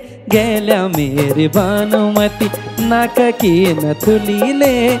ले गैल्या मेरी भानुमती नाक की न तुली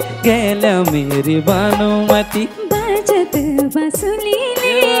ले गैल्या मेरी भानुमती बाजत बासुली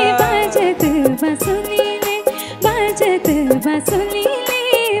ले बाजत बासुली ले बाजत बासुली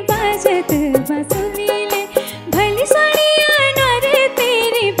ले बाजत बासुली ले भली सोनी अनवर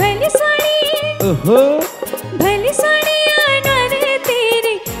तेरी भली सोनी ओहो भली सोनी अनवर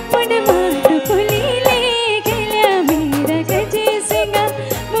तेरी मुंड माट फुली ले गैल्या मेरा गजे सिंगा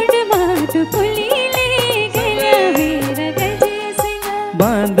मुंड माट फुली ले गैल्या मेरा गजे सिंगा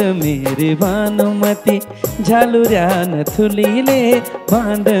बांध मेरी भानुमती झालुरा न थुली ले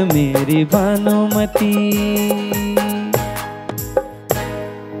बांध मेरी भानुमती।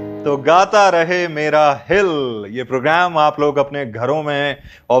 तो गाता रहे मेरा हिल, ये प्रोग्राम आप लोग अपने घरों में,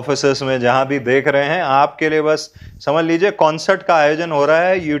 ऑफिसेस में, जहां भी देख रहे हैं, आपके लिए बस समझ लीजिए कॉन्सर्ट का आयोजन हो रहा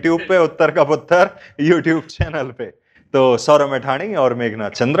है यूट्यूब पे, उत्तर का पुत्तर यूट्यूब चैनल पे। तो सौरभ मैठानी और मेघना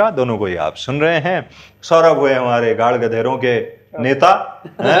चंद्रा दोनों को ही आप सुन रहे हैं। सौरभ हुए हमारे गाड़ गधेरों के नेता,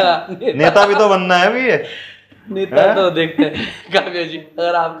 नेता भी तो बनना है भी ये नेता तो देखते हैं काव्या जी,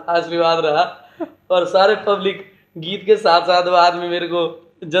 अगर आपका आशीर्वाद रहा और सारे पब्लिक गीत के साथ साथ बाद में मेरे को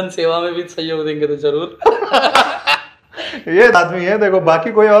जन सेवा में भी सहयोग देंगे तो जरूर। ये आदमी है, देखो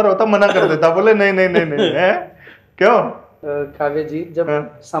बाकी कोई और होता मना कर देता, बोले नहीं नहीं नहीं नहीं है क्यों। काव्या जी,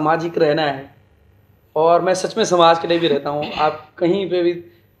 जब सामाजिक रहना है, और मैं सच में समाज के लिए भी रहता हूँ, आप कहीं पे भी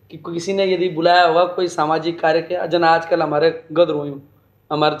किसी ने यदि बुलाया होगा कोई सामाजिक कार्य के, जन आजकल हमारे गदर हुई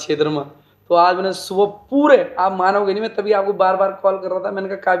हमारे क्षेत्र में, तो आज मैंने सुबह पूरे, आप मानोगे नहीं, मैं तभी आपको बार बार कॉल कर रहा था, मैंने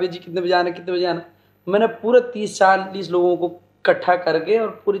कहा काव्या जी कितने बजे आना कितने बजे आना, मैंने पूरे 30-40 लोगों को इकट्ठा करके और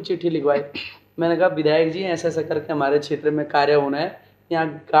पूरी चिट्ठी लिखवाई। मैंने कहा विधायक जी ऐसा ऐसा करके हमारे क्षेत्र में कार्य होना है, यहाँ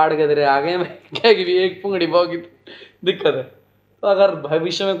गाड़ गदरे आ गए, मैं क्या कि एक पुंगड़ी पाव की दिक्कत है, तो अगर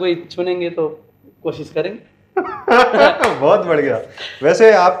भविष्य में कोई चुनेंगे तो कोशिश करेंगे। बहुत बढ़िया।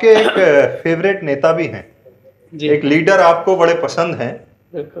 वैसे आपके एक फेवरेट नेता भी हैं, एक लीडर आपको बड़े पसंद हैं,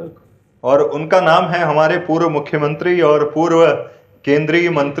 बिल्कुल, और उनका नाम है हमारे पूर्व मुख्यमंत्री और पूर्व केंद्रीय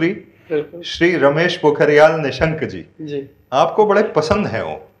मंत्री श्री रमेश पोखरियाल निशंक जी। जी आपको बड़े पसंद हैं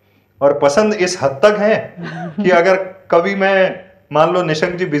वो, और पसंद इस हद तक है कि अगर कभी मैं मान लो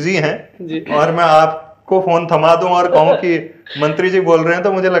निशंक जी बिजी हैं और मैं आपको फोन थमा दूं और कहूं कि मंत्री जी बोल रहे हैं,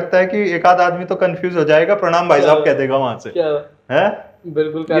 तो मुझे लगता है कि एक आध आदमी तो कंफ्यूज हो जाएगा, प्रणाम भाई साहब कह देगा वहां से। क्या है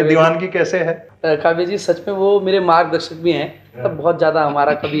बिल्कुल, ये दीवानगी कैसे है। काव्या जी सच में वो मेरे मार्गदर्शक भी हैं, तब बहुत ज़्यादा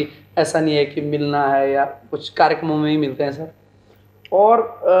हमारा कभी ऐसा नहीं है कि मिलना है या कुछ कार्यक्रमों में ही मिलते हैं सर। और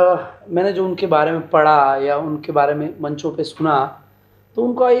मैंने जो उनके बारे में पढ़ा या उनके बारे में मंचों पे सुना, तो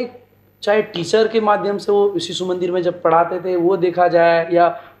उनका एक, चाहे टीचर के माध्यम से वो शिशु मंदिर में जब पढ़ाते थे वो देखा जाए, या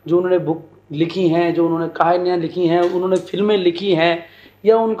जो उन्होंने बुक लिखी हैं, जो उन्होंने कहानियाँ लिखी हैं, उन्होंने फिल्में लिखी हैं,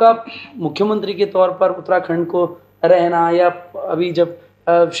 या उनका मुख्यमंत्री के तौर पर उत्तराखंड को रहना, या अभी जब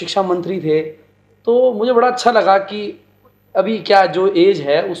शिक्षा मंत्री थे, तो मुझे बड़ा अच्छा लगा कि अभी क्या जो एज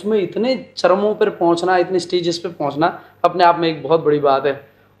है उसमें इतने चरमों पर पहुंचना, इतने स्टेजेस पे पहुंचना अपने आप में एक बहुत बड़ी बात है।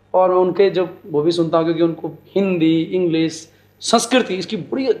 और मैं उनके जब वो भी सुनता हूँ, क्योंकि उनको हिंदी, इंग्लिश, संस्कृति इसकी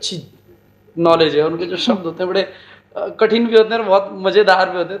बड़ी अच्छी नॉलेज है, उनके जो शब्द होते हैं बड़े कठिन भी होते हैं और बहुत मजेदार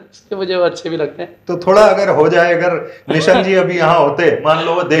भी होते हैं, इसलिए मुझे वो अच्छे भी लगते हैं। तो थोड़ा अगर हो जाए, अगर निशंक जी अभी यहाँ होते, मान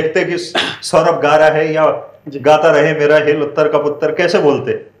लो वो देखते कि सौरभ गा रहा है या गाता रहे मेरा हिल उत्तर का पुत्तर, कैसे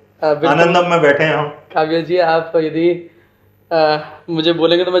बोलते? आनंदम में बैठे हैं हम। काव्या जी आप यदि मुझे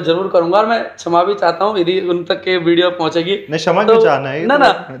बोलेंगे तो मैं जरूर करूंगा, और मैं क्षमा भी चाहता हूँ यदि उन तक के वीडियो पहुंचेगी। नहीं, क्षमा क्यों चाहना है?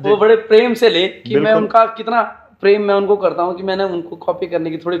 ना वो बड़े प्रेम से ले कि मैं उनका कितना प्रेम मैं उनको करता हूँ कि मैंने उनको कॉपी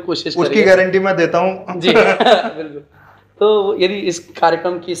करने की थोड़ी कोशिश की, उसकी गारंटी मैं देता हूँ जी। बिल्कुल। तो यदि इस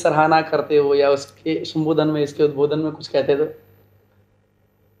कार्यक्रम की सराहना करते हो या उसके संबोधन में, इसके उद्बोधन में कुछ कहते तो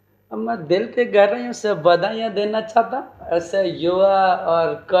मैं दिल के गहराइयों से बधाइयाँ देना चाहता ऐसे युवा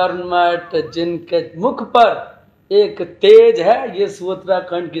और कर्मठ जिनके मुख पर एक तेज है ये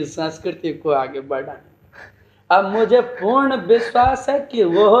उत्तराखंड की संस्कृति को आगे बढ़ाने। अब मुझे पूर्ण विश्वास है कि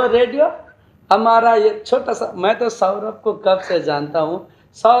वो रेडियो हमारा ये छोटा सा, मैं तो सौरभ को कब से जानता हूँ,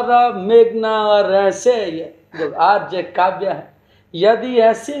 सौरभ, मेघना और ऐसे ये जो आज ये काव्या है, यदि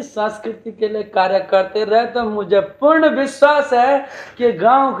ऐसी संस्कृति के लिए कार्य करते रहे तो मुझे पूर्ण विश्वास है कि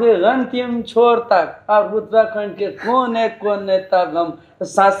गांव के अंतिम छोर तक और उत्तराखंड के कोने कोने तक हम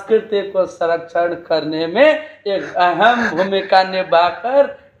संस्कृति को संरक्षण करने में एक अहम भूमिका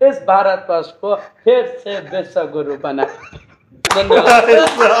निभाकर इस भारतवर्ष को फिर से विश्व गुरु बना। धन्यवाद।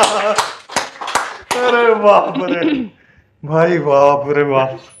 अरे बाप रे भाई, बाप रे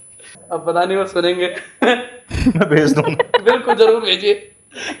बाप। अब पता नहीं वो सुनेंगे। मैं भेज दूंगा। बिल्कुल जरूर भेजिए।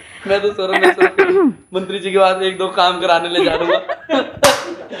 मैं तो सौरभ मंत्री जी के बाद 1-2 काम कराने ले जा दूंगा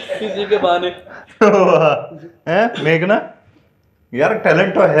किसी के बहाने। हैं मेघना, यार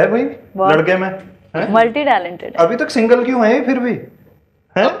टैलेंट तो है भाई लड़के में, मल्टी टैलेंटेड। अभी तक सिंगल क्यों है फिर भी?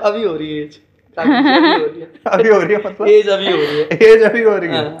 हैं? अभी हो रही है एज, अभी हो रही है मतलब एज अभी हो रही है, एज अभी हो रही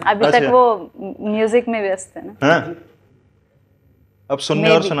है। अभी तक वो म्यूजिक में व्यस्त है ना। हाँ? अब सुनने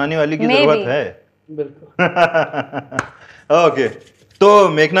और सुनाने वाली की जरूरत है। बिल्कुल। ओके, तो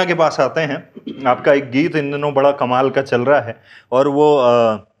मेघना के पास आते हैं। आपका एक गीत इन दिनों बड़ा कमाल का चल रहा है, और वो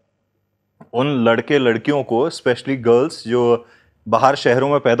उन लड़के लड़कियों को, स्पेशली गर्ल्स जो बाहर शहरों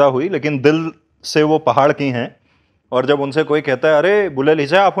में पैदा हुई लेकिन दिल से वो पहाड़ की हैं, और जब उनसे कोई कहता है अरे बुले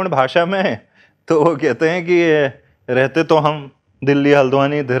लीजा अपन भाषा में, तो वो कहते हैं कि रहते तो हम दिल्ली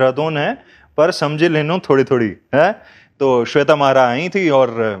हल्द्वानी देहरादून है, पर समझे लेनो थोड़ी थोड़ी है। तो श्वेता मारा आई थी,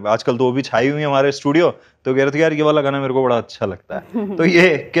 और आजकल तो वो भी छाई हुई है हमारे स्टूडियो, तो कह रही थी यार ये वाला गाना मेरे को बड़ा अच्छा लगता है। तो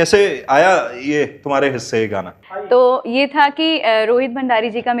ये कैसे आया ये तुम्हारे हिस्से ये गाना? तो ये था कि रोहित भंडारी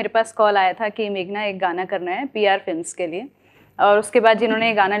जी का मेरे पास कॉल आया था कि मेघना एक गाना करना है PR फिल्म्स के लिए, और उसके बाद जिन्होंने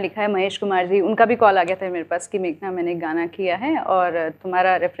ये गाना लिखा है महेश कुमार जी, उनका भी कॉल आ गया था मेरे पास कि मेघना मैंने एक गाना किया है और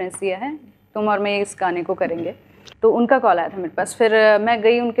तुम्हारा रेफरेंस दिया है, तुम और मैं इस गाने को करेंगे। तो उनका कॉल आया था मेरे पास। फिर मैं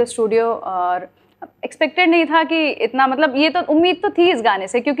गई उनके स्टूडियो, और एक्सपेक्टेड नहीं था कि इतना, मतलब ये तो उम्मीद तो थी इस गाने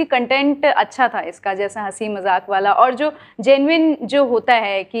से क्योंकि कंटेंट अच्छा था इसका, जैसा हंसी मजाक वाला, और जो जेन्युइन जो होता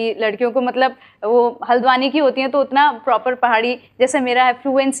है कि लड़कियों को, मतलब वो हल्द्वानी की होती हैं तो उतना प्रॉपर पहाड़ी जैसे मेरा है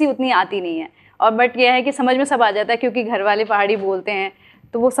फ्लुएंसी उतनी आती नहीं है, और बट ये है कि समझ में सब आ जाता है क्योंकि घर वाले पहाड़ी बोलते हैं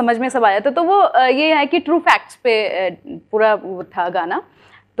तो वो समझ में सब आ जाता है। तो वो ये है कि ट्रू फैक्ट्स पे पूरा वो था गाना,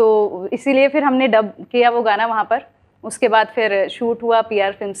 तो इसीलिए फिर हमने डब किया वो गाना वहाँ पर। उसके बाद फिर शूट हुआ,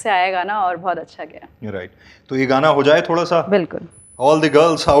 PR फिल्म से आया गाना और बहुत अच्छा गया। राइट, तो ये गाना हो जाए थोड़ा सा। बिल्कुल। All the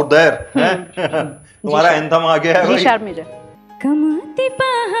girls out there, तुम्हारा एंथम आ गया है भाई। G sharp major. कमाती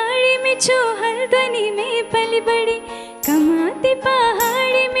पहाड़ी में जो हल्द्वानी में पली बड़ी, कमाती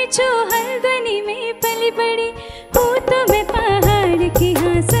पहाड़ी में जो हल्द्वानी में पली बड़ी, हो तो मैं पहाड़ की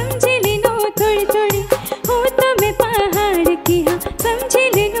हाँ समझ लेनो थोड़ी थोड़ी, हो तो मैं पहाड़ की हाँ समझ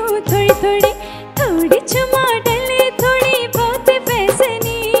लेनो थोड़ी थोड़ी, थोड़ी चुमा डले थोड़ी बहुत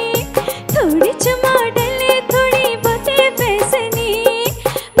फैसनी, थोड़ी चुमा डले थोड़ी बहुत फैसनी,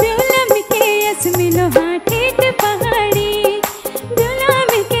 ब्योलम के यस मिलो हाँ ठेठ पहाड़ी,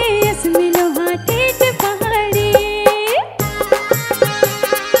 ब्योलम के यस मिलो हाँ ठेठ पहाड़ी।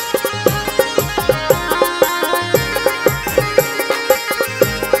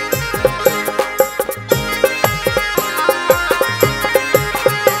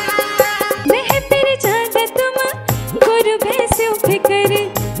 मैं तेरे चाहता तुम गुरु भैंसों फिकर,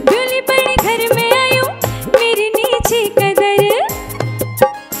 ब्योली बड़े घर में आयो मेरी नीचे कदर,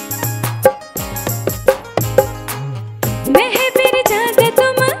 मैं तेरे चाहता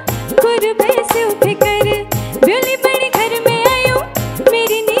तुम गुरु भैंसों फिकर, ब्योली बड़े घर में आयो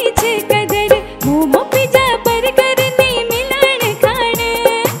मेरी नीचे कदर, मोमो पिज्जा बर्गर नहीं मिलान खाना,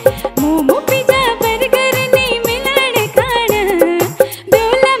 मोमो पिज्जा बर्गर नहीं मिलान खाना,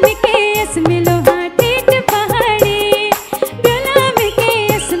 ब्योला में के यस मिलो हाँ ठेठ पहाड़ी, ब्योला में के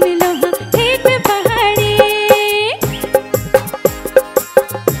यस मिलो हाँ ठेठ पहाड़ी,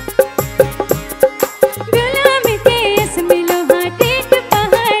 ब्योला में के यस मिलो हाँ ठेठ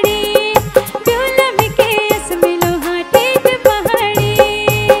पहाड़ी, ब्योला में के यस मिलो हाँ ठेठ पहाड़ी।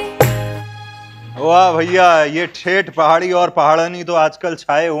 वाह भैया, ये ठेठ पहाड़ी और पहाड़नी तो आजकल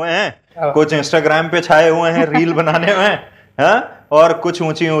छाए हुए हैं, कुछ इंस्टाग्राम पे छाए हुए हैं रील बनाने में, हाँ, और कुछ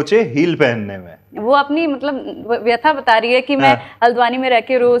ऊंचे ऊंचे हील पहनने में। वो अपनी मतलब व्यथा बता रही है कि मैं हल्द्वानी में रह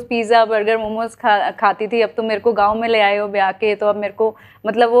के रोज पिज्जा बर्गर मोमोज खाती थी, अब तुम मेरे को गांव में ले आए हो ब्याह के, तो अब मेरे को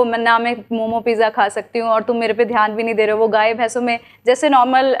मतलब वो ना मैं मोमो पिज्जा खा सकती हूँ और तुम मेरे पे ध्यान भी नहीं दे रहे हो। वो गाय भैंसों में जैसे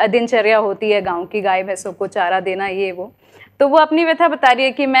नॉर्मल दिनचर्या होती है गाँव की, गाय भैंसों को चारा देना ये वो, तो वो अपनी व्यथा बता रही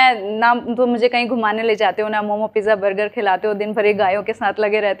है कि मैं ना तो मुझे कहीं घुमाने ले जाते हो, ना मोमो पिज्जा बर्गर खिलाते हो, दिन भर एक गायों के साथ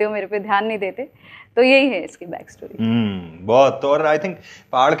लगे रहते हो, मेरे पे ध्यान नहीं देते। तो यही है इसकी बैक स्टोरी। बहुत। और आई थिंक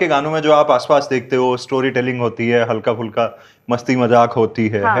पहाड़ के गानों में जो आप आसपास देखते हो स्टोरी टेलिंग होती है, हल्का फुल्का मस्ती मजाक होती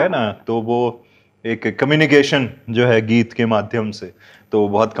है ना, तो वो एक कम्युनिकेशन जो है गीत के माध्यम से, तो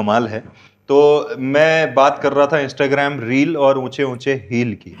बहुत कमाल है। तो मैं बात कर रहा था इंस्टाग्राम रील और ऊंचे ऊंचे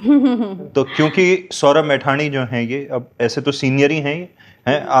हील की, तो क्योंकि सौरभ मैठानी जो हैं ये अब ऐसे तो सीनियर ही हैं, ये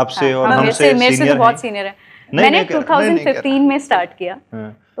हैं आपसे और हमसे मेरे से तो बहुत हैं। सीनियर है। मैंने 2015 में स्टार्ट किया,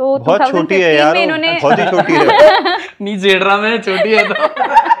 तो बहुत छोटी है यार, बहुत ही छोटी है। नहीं जेड़ रहा मैं, छोटी है तो।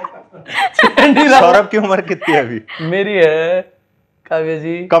 सौरभ की उम्र कितनी है अभी? मेरी है काव्य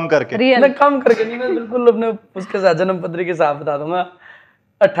जी, कम करके मैं कम करके नहीं, मैं बिल्कुल अपने उसके साथ जन्म पत्री के साथ बता दूंगा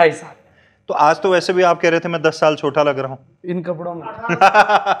 28 साल। तो आज तो वैसे भी आप कह रहे थे मैं 10 साल छोटा लग रहा हूँ इन कपड़ों में।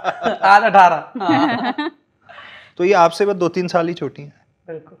 आज 18। हाँ। तो ये आपसे बस 2-3 साल ही छोटी है।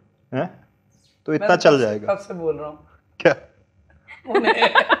 बिल्कुल हैं? तो इतना चल जाएगा। कब से बोल रहा हूँ क्या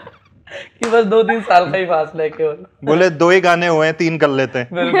कि बस 2-3 साल का ही फासला है केवल। बोले 2 ही गाने हुए हैं, 3 कर लेते हैं।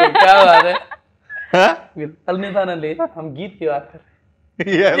 बिल्कुल, क्या बात है। हाँ? अलनिता न ले, हम गीत की बात कर रहे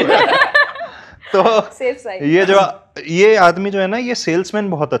ये तो सेफ साइड। ये आदमी जो है ना, ये सेल्समैन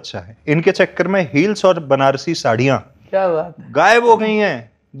बहुत अच्छा है। इनके चक्कर में हील्स और बनारसी साड़ियां क्या बात है, गायब हो गई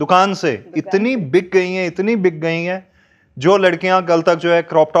हैं दुकान से। इतनी बिक गई हैं, इतनी बिक गई हैं। जो लड़कियां कल तक जो है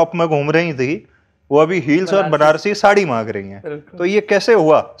क्रॉप टॉप में घूम रही थी, वो अभी हील्स और बनारसी साड़ी मांग रही हैं। तो ये कैसे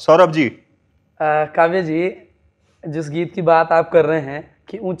हुआ सौरभ जी? काव्य जी, जिस गीत की बात आप कर रहे हैं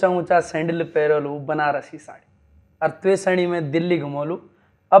कि ऊंचा ऊंचा सैंडल पैरोलू बनारसी साड़ी और त्वे सणी में दिल्ली घुमोलू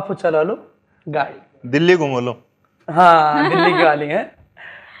अप चलोलू गाड़ी। दिल्ली घूमो लो। हाँ, दिल्ली की वाली है।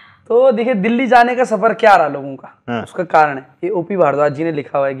 तो देखिए, दिल्ली जाने का सफर क्या रहा लोगों का, हाँ। उसका कारण है ये ओपी भारद्वाज जी ने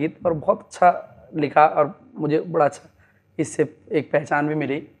लिखा हुआ है गीत, और बहुत अच्छा लिखा, और मुझे बड़ा अच्छा इससे एक पहचान भी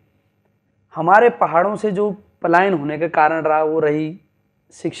मिली। हमारे पहाड़ों से जो पलायन होने का कारण रहा, वो रही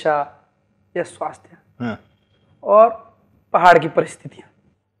शिक्षा या स्वास्थ्य, हाँ। और पहाड़ की परिस्थितियाँ।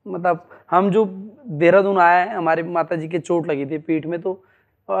 मतलब हम जो देहरादून आए हैं, हमारी माता जी के चोट लगी थी पीठ में, तो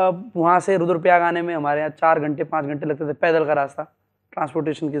वहाँ से रुद्रप्रयाग आने में हमारे यहाँ 4 घंटे 5 घंटे लगते थे, पैदल का रास्ता,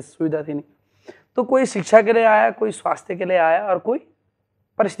 ट्रांसपोर्टेशन की सुविधा थी नहीं। तो कोई शिक्षा के लिए आया, कोई स्वास्थ्य के लिए आया, और कोई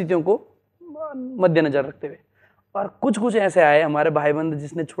परिस्थितियों को मद्देनजर रखते हुए। और कुछ ऐसे आए हमारे भाई बंद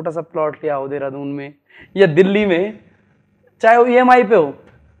जिसने छोटा सा प्लॉट लिया हो देहरादून में या दिल्ली में, चाहे वो EMI पे हो,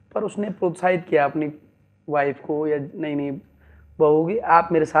 पर उसने प्रोत्साहित किया अपनी वाइफ को या नहीं बहू की, आप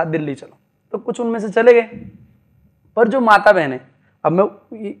मेरे साथ दिल्ली चलो। तो कुछ उनमें से चले गए। पर जो माता बहनें, अब मैं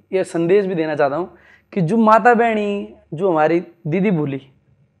ये संदेश भी देना चाहता हूँ कि जो माता बहनी, जो हमारी दीदी भूली,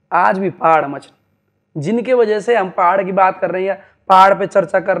 आज भी पहाड़ मच, जिनके वजह से हम पहाड़ की बात कर रहे हैं या पहाड़ पे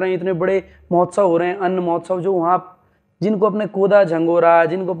चर्चा कर रहे हैं, इतने बड़े महोत्सव हो रहे हैं, अन्न महोत्सव, जो वहाँ जिनको अपने कोदा झंगोरा,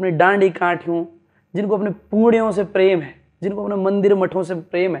 जिनको अपनी डांडी काठियों, जिनको अपने पूड़ियों से प्रेम है, जिनको अपने मंदिर मठों से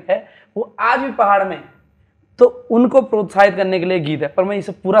प्रेम है, वो आज भी पहाड़ में। तो उनको प्रोत्साहित करने के लिए गीत है, पर मैं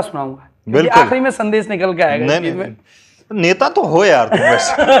इसे पूरा सुनाऊंगा क्योंकि आखिरी में संदेश निकल के आएगा। नहीं, नेता तो हो यार तुम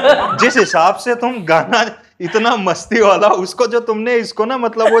वैसे। जिस हिसाब से तुम गाना इतना मस्ती वाला, उसको जो तुमने इसको ना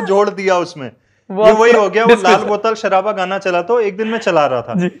मतलब वो जोड़ दिया उसमें, ये वही हो गया। वो लाल बोतल शराबा गाना चला, तो एक दिन मैं चला रहा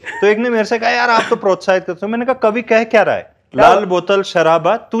था, तो एक ने मेरे से कहा यार आप तो प्रोत्साहित करते हो। मैंने कहा कवि कह क्या रहा है, लाल बोतल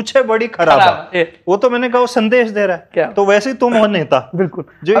शराबा तुझे बड़ी खराबा। वो तो मैंने कहा वो संदेश दे रहा है। तो वैसे ही तुम हो नेता, बिल्कुल,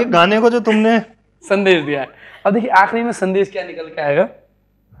 जो ये गाने को जो तुमने संदेश दिया है। अब देखिए आखिरी में संदेश क्या निकल के आएगा,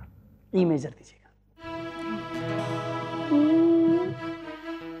 ई मेजर दीजिएगा।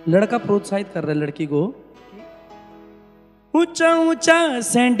 लड़का प्रोत्साहित कर रहा है लड़की को, ऊंचा ऊंचा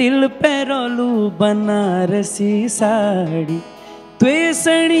सैंडल पैरोलू बनारसी साड़ी, त्वे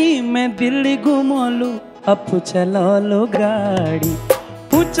सणी में दिल्ली घुमोलू अप चलोलू गाड़ी।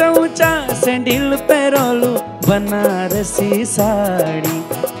 ऊंचा ऊंचा सैंडल पैरोलू बनारसी साड़ी,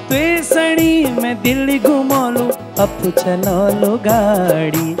 त्वे सणी में दिल्ली घुमोलू अप चलोलू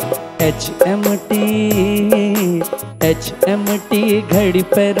गाड़ी। HMT घड़ी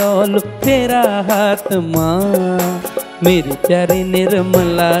पैरोलू तेरा हाथ माँ, मेरी प्यारी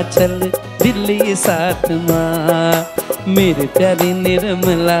निर्मला चल दिल्ली साथ माँ, मेरी प्यारी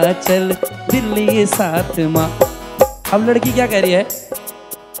निर्मला चल दिल्ली साथ माँ। अब लड़की क्या कह रही है,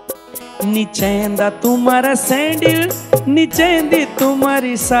 नीचेंदा तुम्हारा सैंडल, नीचेंदी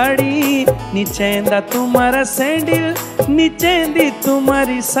तुम्हारी साड़ी, नीचेंदा तुम्हारा सैंडल, नीचेंदी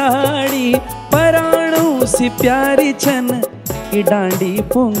तुम्हारी साड़ी, पराणु सी प्यारी छन की डांडी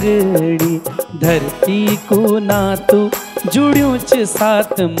पुंगड़ी, धरती को ना तू जुड़ियों च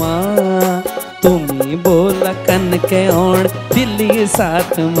साथ माँ, तुम्ही बोला कन के ओण दिल्ली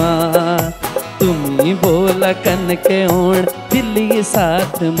साथ माँ, तुम्ही बोला कन के ओण दिल्ली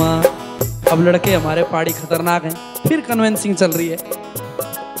साथ माँ। अब लड़के हमारे पहाड़ी खतरनाक हैं, फिर कन्वेंसिंग चल रही है।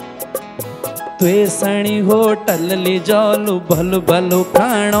 त्वे सणी होटल ले जालू भलु भलु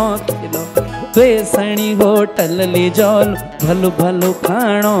खाणो खिलो, त्वे सणी होटल ले जालू भलु भलु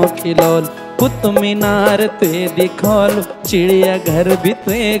खाणो खिलोल, कुतुब मीनार त्वे दिखोल, चिड़िया घर भी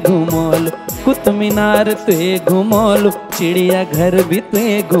त्वे घुमोल, कुतुब मीनार त्वे घुमोल, चिड़िया घर भी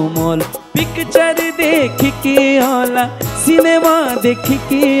त्वे घुमोल, पिक्चर देख के ओला, सिनेमा देख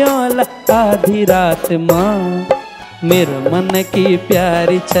के ओला, आधी रात माँ, मेरा मन की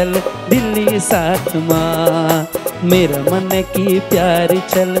प्यारी चल दिल्ली साथ माँ, मेरा मन की प्यारी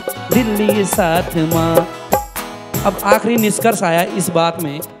चल दिल्ली साथ माँ। अब आखिरी निष्कर्ष आया इस बात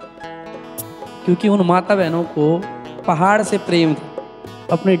में, क्योंकि उन माता बहनों को पहाड़ से प्रेम था,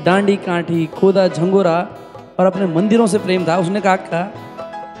 अपनी डांडी काठी खोदा झंगोरा और अपने मंदिरों से प्रेम था। उसने कहा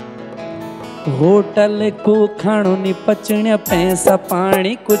होटल को खाणो नी पचण पैसा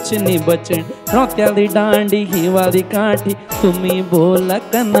पानी कुछ नी बचण रोत्या दी डांडी हिवा दी काठी तुम्ही बोला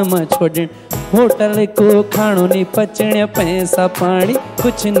कनमा छोड़न होटल को खाणो नी पचण पैसा पानी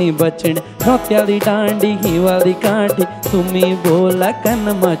कुछ नी बचण रोत्या दी डांडी हिवा दी काठी तुम्ही बोला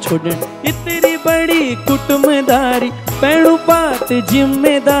कनमा छोड़न इतनी बड़ी कुटुंबदारी पैणु पात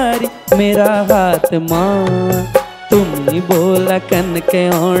जिम्मेदारी मेरा हाथ मां तुम्ही बोला कन के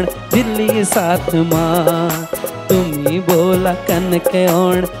ओण दिल्ली साथ मां तुम्ही बोला कन के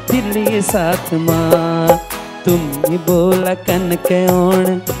ओण दिल्ली साथ मां तुम्ही बोला कन के ओण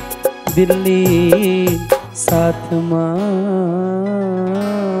दिल्ली साथ मां।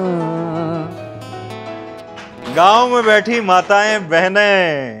 गांव में बैठी माताएं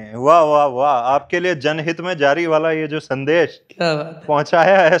बहनें, वाह वाह वाह, आपके लिए जनहित में जारी वाला ये जो संदेश क्या बात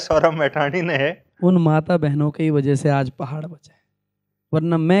पहुंचाया है सौरभ मैठानी ने, उन माता बहनों की वजह से आज पहाड़ बचा है।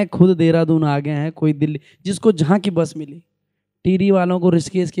 वरना मैं खुद देहरादून आ गया है, कोई दिल्ली जिसको जहाँ की बस मिली, टीरी वालों को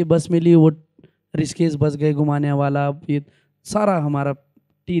ऋषिकेश की बस मिली, वो ऋषिकेश बस गए घुमाने वाला, ये सारा हमारा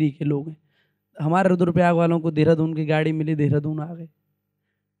टीरी के लोग हैं। हमारे रुद्रप्रयाग वालों को देहरादून की गाड़ी मिली, देहरादून आ गए।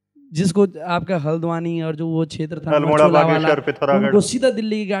 जिसको आपका हल्द्वानी और जो वो क्षेत्र था उनको सीधा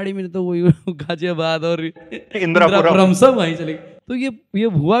दिल्ली की गाड़ी मिली, तो वही गाजियाबाद और इंदिरापुरम सब वहीं चले गए। तो ये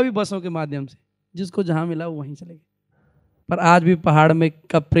हुआ भी बसों के माध्यम से, जिसको जहाँ मिला वो वहीं चले गए। पर आज भी पहाड़ में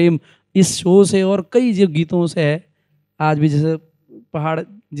का प्रेम इस शो से और कई जो गीतों से है। आज भी जैसे पहाड़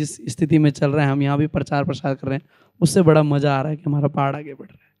जिस स्थिति में चल रहे हैं, हम यहाँ भी प्रचार प्रसार कर रहे हैं, उससे बड़ा मजा आ रहा है कि हमारा पहाड़ आगे बढ़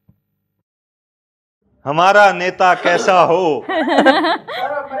रहा है। हमारा नेता कैसा हो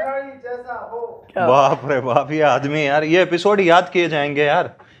बाप रे बाप, ये आदमी यार, ये एपिसोड याद किए जाएंगे यार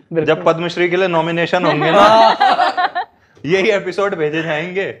जब पद्मश्री के लिए नॉमिनेशन होंगे ना, यही एपिसोड भेजे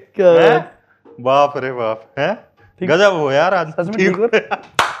जाएंगे। बाप रे बाप, है गजब हो यार आज। सच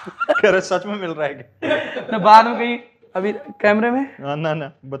में सच में मिल रहा है बाद में कहीं अभी कैमरे में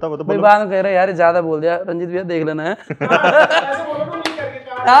ना बता बाद में कह रहे यार ज्यादा बोल दिया, रंजीत भैया देख लेना है।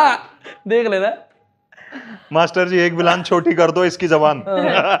 हाँ देख लेना मास्टर जी, एक बिलान छोटी कर दो इसकी जबान।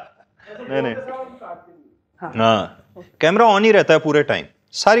 नहीं हाँ, कैमरा ऑन ही रहता है पूरे टाइम,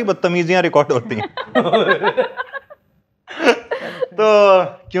 सारी बदतमीजियां रिकॉर्ड होती हैं। तो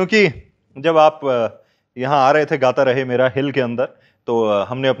क्योंकि जब आप यहाँ आ रहे थे गाता रहे मेरा हिल के अंदर, तो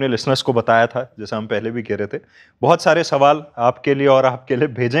हमने अपने लिसनर्स को बताया था, जैसे हम पहले भी कह रहे थे, बहुत सारे सवाल आपके लिए और आपके लिए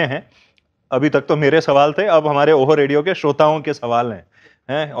भेजे हैं। अभी तक तो मेरे सवाल थे, अब हमारे ओहो रेडियो के श्रोताओं के सवाल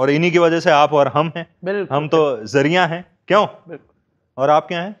हैं, और इन्हीं की वजह से आप और हम हैं। हम तो जरिया हैं, क्यों? और आप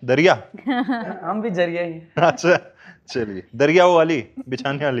क्या हैं? दरिया। हम भी जरिया ही। अच्छा चलिए, दरिया वो वाली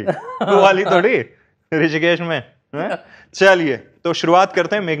बिछाने वाली वो वाली थोड़ी ऋषिकेश में। चलिए तो शुरुआत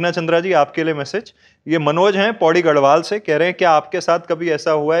करते हैं। मेघना चंद्रा जी, आपके लिए मैसेज। ये मनोज हैं पौड़ी गढ़वाल से, कह रहे हैं कि आपके साथ कभी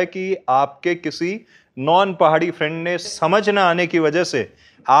ऐसा हुआ है कि आपके किसी नॉन पहाड़ी फ्रेंड ने समझ ना आने की वजह से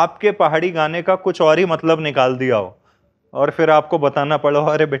आपके पहाड़ी गाने का कुछ और ही मतलब निकाल दिया हो, और फिर आपको बताना पड़ा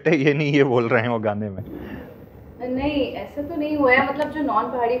हो अरे बेटे ये नहीं ये बोल रहे हैं वो गाने में? नहीं, ऐसा तो नहीं हुआ है। मतलब जो नॉन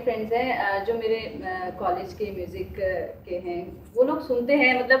पहाड़ी फ्रेंड्स हैं, जो मेरे कॉलेज के म्यूजिक के हैं, वो लोग सुनते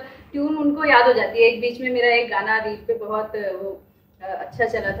हैं, मतलब ट्यून उनको याद हो जाती है। एक बीच में मेरा एक गाना रील पे बहुत वो अच्छा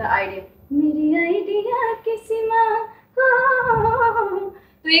चला था, आइडिया मेरी आइडिया किसी माँ,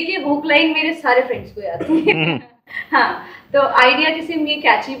 तो एक ये हुक लाइन मेरे सारे फ्रेंड्स को याद थी। हाँ, तो आइडिया किसी में ये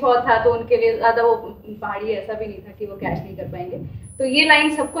कैची बहुत था, तो उनके लिए ज़्यादा वो पहाड़ी ऐसा भी नहीं था कि वो कैच नहीं कर पाएंगे, तो ये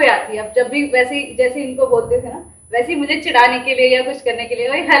लाइन सबको याद थी। अब जब भी वैसे जैसे इनको बोलते थे ना, वैसे ही मुझे चिढ़ाने के लिए या कुछ करने के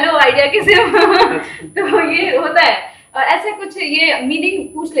लिए हेलो आइडिया किसे तो ये होता है। और ऐसे कुछ ये मीनिंग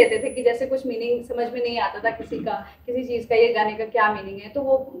पूछ लेते थे कि जैसे कुछ मीनिंग समझ में नहीं आता था किसी चीज़ का, ये गाने का क्या मीनिंग है, तो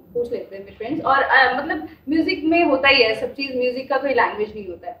वो पूछ लेते थे मेरे फ्रेंड्स। और मतलब म्यूजिक में होता ही है सब चीज़, म्यूजिक का कोई लैंग्वेज नहीं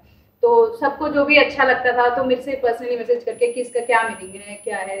होता है, तो सबको जो भी अच्छा लगता था तो मेरे से पर्सनली मैसेज करके कि इसका क्या मीनिंग है,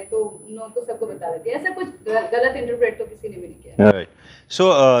 क्या है, तो उनको सबको बता देती है। ऐसा कुछ गलत इंटरप्रेट तो किसी ने भी नहीं किया।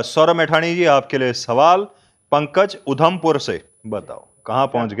 सो सौरभ मैठानी जी, आपके लिए सवाल। पंकज उधमपुर से, बताओ कहाँ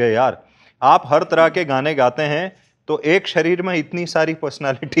पहुँच गए यार आप? हर तरह के गाने गाते हैं, तो एक शरीर में इतनी सारी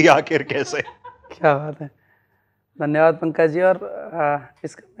पर्सनालिटी आखिर कैसे? क्या बात है, धन्यवाद पंकज जी। और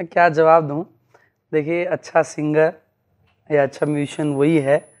इसका मैं क्या जवाब दूँ? देखिए, अच्छा सिंगर या अच्छा म्यूजिशियन वही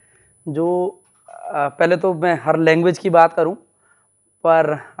है जो पहले तो मैं हर लैंग्वेज की बात करूं,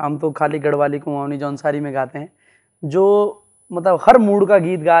 पर हम तो खाली गढ़वाली कुमाऊनी जौनसारी में गाते हैं, जो मतलब हर मूड का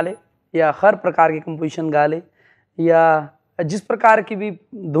गीत गा ले या हर प्रकार की कंपोजिशन गा ले या जिस प्रकार की भी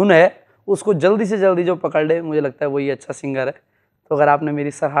धुन है उसको जल्दी से जल्दी जो पकड़ ले, मुझे लगता है वही अच्छा सिंगर है। तो अगर आपने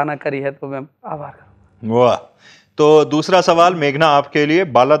मेरी सराहना करी है तो मैं आभार करूँ। वाह, तो दूसरा सवाल मेघना आपके लिए,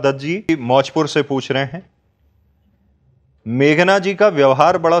 बाला दत्त जी मौजपुर से पूछ रहे हैं। मेघना जी का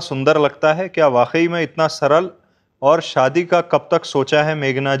व्यवहार बड़ा सुंदर लगता है, क्या वाकई में इतना सरल, और शादी का कब तक सोचा है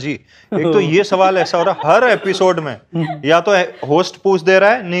मेघना जी? एक तो ये सवाल ऐसा हो रहा है हर एपिसोड में, या तो होस्ट पूछ दे रहा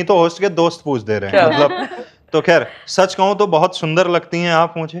है, नहीं तो होस्ट के दोस्त पूछ दे रहे हैं, मतलब। तो खैर, सच कहूं तो बहुत सुंदर लगती हैं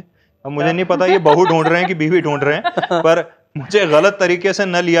आप मुझे। अब मुझे नहीं पता ये बहू ढूंढ रहे हैं कि बीवी ढूंढ रहे हैं, पर मुझे गलत तरीके से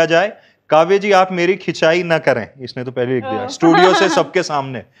न लिया जाए। काव्य जी, आप मेरी खिंचाई न करें, इसने तो पहले लिख दिया स्टूडियो से सबके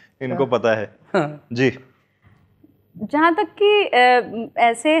सामने, इनको पता है जी। जहाँ तक कि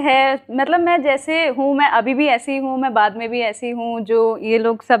ऐसे है, मतलब मैं जैसे हूँ, मैं अभी भी ऐसी हूँ, मैं बाद में भी ऐसी हूँ, जो ये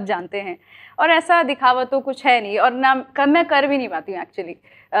लोग सब जानते हैं। और ऐसा दिखावा तो कुछ है नहीं, और ना मैं कर भी नहीं पाती हूँ एक्चुअली।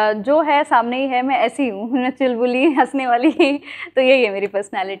 जो है सामने ही है, मैं ऐसी हूँ, मैं चुलबुली हंसने वाली। तो यही है मेरी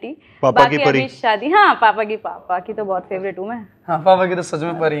पर्सनैलिटी। पापा की परी। अभी शादी, हाँ पापा की तो बहुत फेवरेट हूँ मैं। हाँ, पापा की तो सच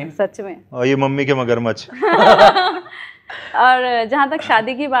में परी है, सच में। और ये मम्मी के मगरमच्छ। और जहाँ तक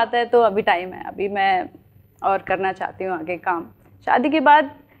शादी की बात है, तो अभी टाइम है, अभी मैं और करना चाहती हूँ आगे काम। शादी के बाद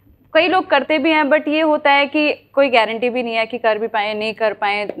कई लोग करते भी हैं, बट ये होता है कि कोई गारंटी भी नहीं है कि कर भी पाए नहीं कर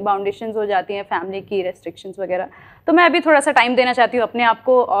पाए, बाउंडेशंस हो जाती हैं फैमिली की, रेस्ट्रिक्शंस वगैरह। तो मैं अभी थोड़ा सा टाइम देना चाहती हूँ अपने आप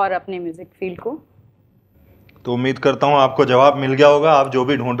को और अपने म्यूजिक फील्ड को। तो उम्मीद करता हूँ आपको जवाब मिल गया होगा, आप जो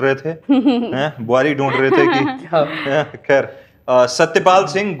भी ढूंढ रहे थे। हैं, बुआरी ढूंढ रहे थे कि खैर। सत्यपाल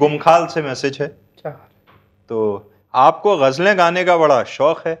सिंह गुमखाल से मैसेज है। तो आपको गजलें गाने का बड़ा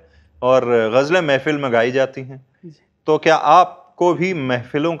शौक है और गजलें महफिल में गाई जाती हैं, तो क्या आपको भी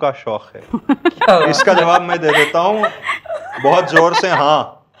महफिलों का शौक है? इसका जवाब मैं दे देता हूँ बहुत जोर से,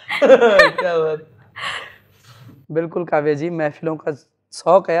 हाँ। क्या बात। बिल्कुल काव्य जी, महफिलों का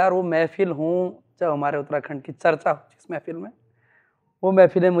शौक है यार। वो महफिल हूँ जब हमारे उत्तराखंड की चर्चा हो जिस महफिल में, वो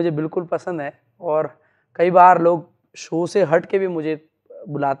महफिलें मुझे बिल्कुल पसंद है। और कई बार लोग शो से हट के भी मुझे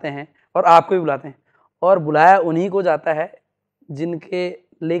बुलाते हैं, और आपको भी बुलाते हैं, और बुलाया उन्हीं को जाता है जिनके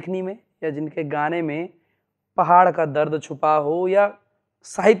लेखनी में या जिनके गाने में पहाड़ का दर्द छुपा हो, या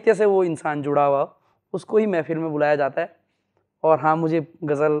साहित्य से वो इंसान जुड़ा हुआ हो, उसको ही महफिल में बुलाया जाता है। और हाँ, मुझे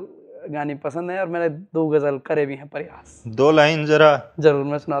गज़ल गाने पसंद है, और मैंने 2 गज़ल करे भी हैं प्रयास। 2 लाइन जरा जरूर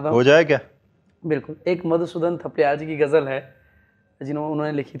मैं सुनाता हूँ, हो जाए क्या? बिल्कुल। एक मधुसूदन थपलियाल जी की गज़ल है,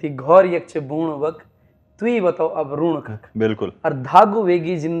 उन्होंने लिखी थी। घौर यक्ष बूण वक तुई बताओ अब ऋण कक, बिल्कुल। और धागु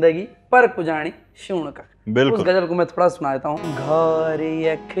वेगी जिंदगी पर कुजाणी शूण कक। बिल्कुल। उस गजल को मैं थोड़ा सुना देता हूँ। घौर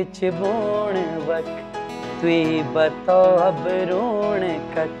यक्ष बूण वक तुई बताओ अब ऋण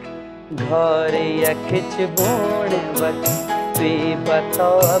कक, घौर यक्ष बूण वक तुई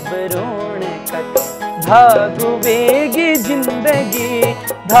बताओ अब ऋण कक, धागु वेगी जिंदगी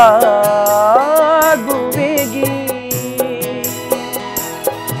धागु वेगी,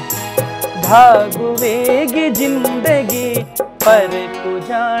 धागु वेगी जिंदगी पर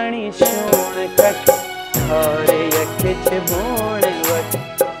कुजाणी शूण कक, घौर यक्ष बूण वक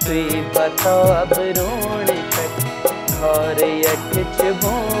तुई बताओ अब ऋण कक, घौर यक्ष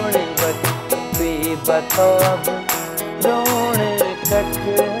बूण वक तुई बताओ अब ऋण कक।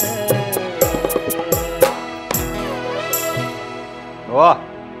 वाह,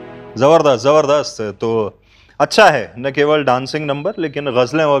 जबरदस्त जबरदस्त। तो अच्छा है, न केवल डांसिंग नंबर लेकिन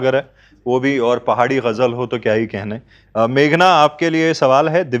गजलें वगैरह वो भी, और पहाड़ी गजल हो तो क्या ही कहने। मेघना, आपके लिए सवाल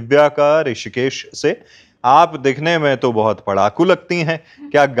है दिव्या का ऋषिकेश से। आप दिखने में तो बहुत पढ़ाकू लगती हैं,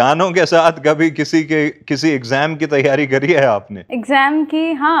 क्या गानों के साथ कभी किसी एग्जाम की तैयारी करी है आपने? एग्ज़ाम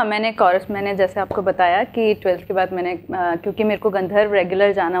की, हाँ, मैंने जैसे आपको बताया कि 12th के बाद मैंने क्योंकि मेरे को गंधर्व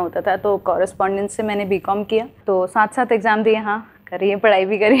रेगुलर जाना होता था, तो कॉरेस्पॉन्डेंस से मैंने बीकॉम किया, तो साथ साथ एग्ज़ाम दिए। हाँ, करी है, पढ़ाई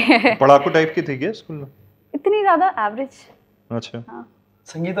भी करी है। पढ़ाकू टाइप की थी क्या स्कूल में? इतनी ज़्यादा एवरेज। अच्छा। हाँ,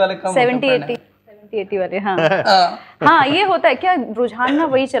 संगीत वाले कम 70-80 वाले। हाँ हाँ, ये होता है क्या, रुझान ना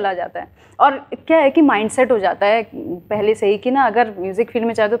वही चला जाता है। और क्या है कि माइंडसेट हो जाता है पहले से ही कि ना अगर म्यूजिक फील्ड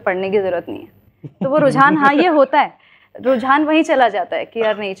में चाहे तो पढ़ने की ज़रूरत नहीं है, तो वो रुझान, हाँ ये होता है, रुझान वहीं चला जाता है कि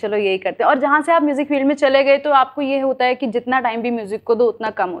यार नहीं चलो यही करते हैं। और जहाँ से आप म्यूजिक फील्ड में चले गए तो आपको ये होता है कि जितना टाइम भी म्यूजिक को दो उतना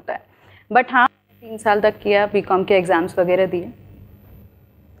कम होता है। बट हाँ, 3 साल तक किया, बीकॉम के एग्जाम्स वगैरह दिए।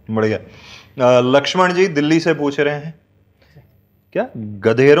 बढ़िया। लक्ष्मण जी दिल्ली से पूछ रहे हैं, क्या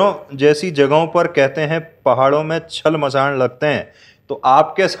गधेरों जैसी जगहों पर कहते हैं पहाड़ों में छल मचान लगते हैं, तो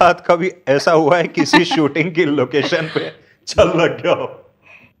आपके साथ कभी ऐसा हुआ है किसी शूटिंग की लोकेशन पे छल लग गया हो?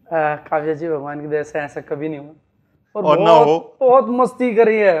 काव्य जी, भगवान की दया से ऐसा कभी नहीं हुआ, और ना हो। बहुत मस्ती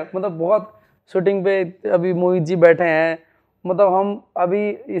करी है, मतलब बहुत शूटिंग पे। अभी मोहित जी बैठे हैं, मतलब हम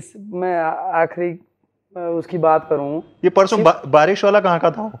अभी मैं आखिरी उसकी बात करूं, ये परसों बारिश वाला कहाँ का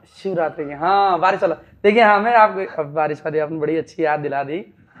था? शिवरात्रि के। हाँ, बारिश वाला। देखिए, हाँ, मैं आपको बारिश वाली आपने बड़ी अच्छी याद दिला दी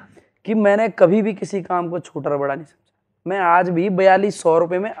कि मैंने कभी भी किसी काम को छोटा बड़ा नहीं समझा। मैं आज भी 4200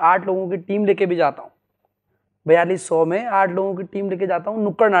 रुपये में 8 लोगों की टीम लेके भी जाता हूँ, 4200 में 8 लोगों की टीम लेके जाता हूँ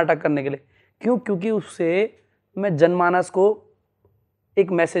नुक्कड़ नाटक करने के लिए। क्यों? क्योंकि उससे मैं जनमानस को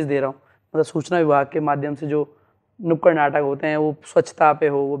एक मैसेज दे रहा हूँ। मतलब सूचना विभाग के माध्यम से जो नुक्कड़ नाटक होते हैं, वो स्वच्छता पे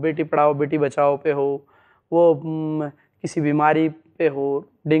हो, वो बेटी पढ़ाओ बेटी बचाओ पे हो, वो किसी बीमारी पे हो,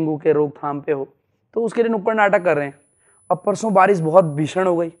 डेंगू के रोकथाम पे हो, तो उसके लिए नुक्कड़ नाटक कर रहे हैं। अब परसों बारिश बहुत भीषण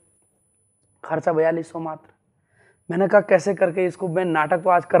हो गई, खर्चा 4200 मात्र। मैंने कहा कैसे करके इसको, मैं नाटक तो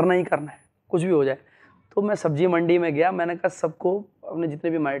आज करना ही करना है, कुछ भी हो जाए। तो मैं सब्जी मंडी में गया, मैंने कहा सबको, अपने जितने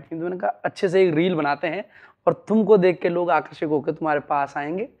भी हमारी टीम, तो मैंने कहा अच्छे से एक रील बनाते हैं और तुमको देख के लोग आकर्षित होकर तुम्हारे पास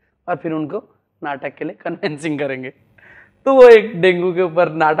आएंगे और फिर उनको नाटक के लिए कन्विंसिंग करेंगे। तो वो एक डेंगू के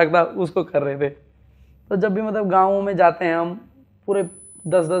ऊपर नाटक था, उसको कर रहे थे। तो जब भी मतलब गाँवों में जाते हैं हम, पूरे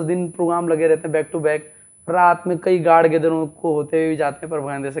 10-10 दिन प्रोग्राम लगे रहते हैं बैक टू बैक। रात में कई गार्ड गेदरों को होते हुए भी जाते हैं, पर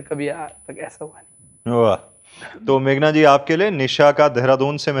भाई से कभी आज तक ऐसा हुआ नहीं। वाह। तो मेघना जी, आपके लिए निशा का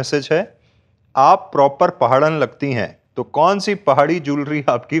देहरादून से मैसेज है। आप प्रॉपर पहाड़न लगती हैं, तो कौन सी पहाड़ी ज्वेलरी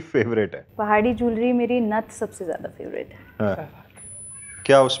आपकी फेवरेट है? पहाड़ी ज्वेलरी मेरी नथ सबसे ज्यादा फेवरेट है। हाँ।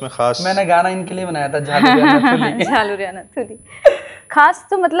 क्या उसमें खास? मैंने गाना इनके लिए बनाया था, झालुरिया नथुली। झालुरिया नथुली। खास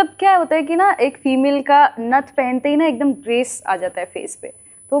तो मतलब क्या होता है कि ना, एक फीमेल का नथ पहनते ही ना एकदम ग्रेस आ जाता है फेस पे,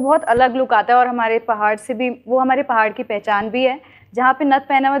 तो बहुत अलग लुक आता है। और हमारे पहाड़ से भी, वो हमारे पहाड़ की पहचान भी है। जहाँ पे नथ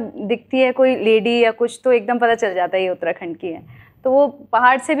पहना हुआ दिखती है कोई लेडी या कुछ, तो एकदम पता चल जाता है ये उत्तराखंड की है। तो वो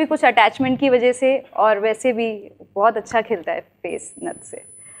पहाड़ से भी कुछ अटैचमेंट की वजह से, और वैसे भी बहुत अच्छा खिलता है फेस नथ से।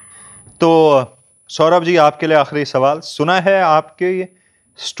 तो सौरभ जी, आपके लिए आखिरी सवाल। सुना है आपके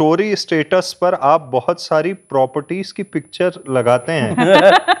स्टोरी स्टेटस पर आप बहुत सारी प्रॉपर्टीज की पिक्चर लगाते हैं।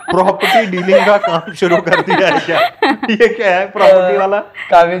 प्रॉपर्टी डीलिंग का काम शुरू कर दिया है क्या? ये क्या है प्रॉपर्टी वाला?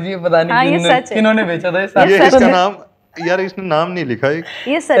 कागज जी पता नहीं हाँ, ये सच है। किन्होंने बेचा था ये इसका नाम, यार इसने नाम नहीं लिखा है।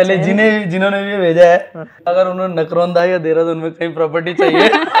 ये सच पहले है। जिन्होंने ये भेजा है, अगर उन्होंने नकरौंदा या देहरादून में कहीं प्रॉपर्टी चाहिए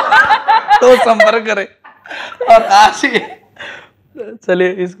तो संपर्क करें। और आज ही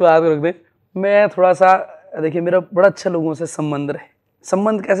चलिए इसको आगे रख दें। मैं थोड़ा सा, देखिए मेरा बड़ा अच्छा लोगों से संबंध रहे।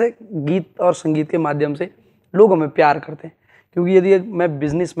 संबंध कैसे? गीत और संगीत के माध्यम से लोग हमें प्यार करते हैं। क्योंकि यदि मैं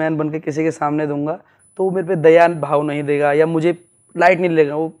बिजनेसमैन बन के किसी के सामने दूंगा तो वो मेरे पे दया भाव नहीं देगा या मुझे लाइट नहीं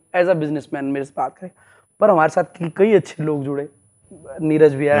लेगा, वो एज अ बिजनेसमैन मेरे से बात करे। पर हमारे साथ कई अच्छे लोग जुड़े,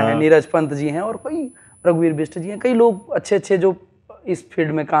 नीरज भैया हैं, नीरज पंत जी हैं, और कई रघुवीर बिष्ट जी हैं, कई लोग अच्छे अच्छे जो इस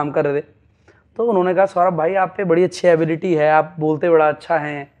फील्ड में काम कर रहे थे। तो उन्होंने कहा सौरभ भाई आप पे बड़ी अच्छी एबिलिटी है, आप बोलते बड़ा अच्छा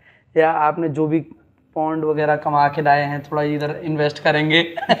हैं, या आपने जो भी पॉन्ड वगैरह कमा के लाए हैं थोड़ा इधर इन्वेस्ट करेंगे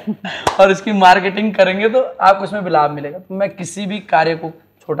और इसकी मार्केटिंग करेंगे तो आपको इसमें भी लाभ मिलेगा। तो मैं किसी भी कार्य को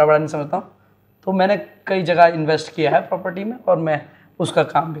छोटा बड़ा नहीं समझता हूँ, तो मैंने कई जगह इन्वेस्ट किया है प्रॉपर्टी में, और मैं उसका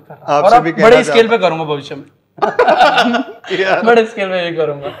काम भी कर रहा हूँ, और अब बड़े स्केल पे करूंगा भविष्य में। बड़े स्केल पे भी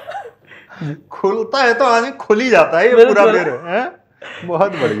करूंगा। खुलता है तो आदमी खुल ही जाता है ये पूरा फिर है।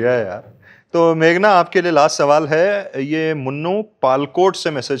 बहुत बढ़िया है यार। तो मेघना, आपके लिए लास्ट सवाल है। ये मुन्नू पालकोट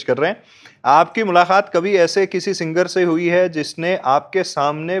से मैसेज कर रहे हैं। आपकी मुलाकात कभी ऐसे किसी सिंगर से हुई है जिसने आपके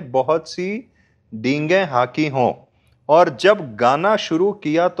सामने बहुत सी डींगें हाकी हों, और जब गाना शुरू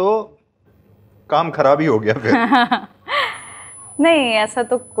किया तो काम खराब ही हो गया फिर? नहीं, ऐसा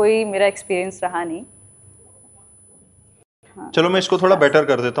तो कोई मेरा एक्सपीरियंस रहा नहीं। हाँ। चलो मैं इसको थोड़ा बेटर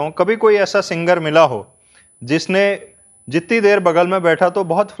कर देता हूँ। कभी कोई ऐसा सिंगर मिला हो जिसने जितनी देर बगल में बैठा तो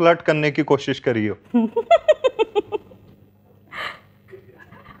बहुत फ्लर्ट करने की कोशिश करी हो?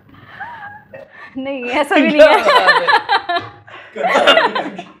 नहीं, ऐसा भी नहीं है।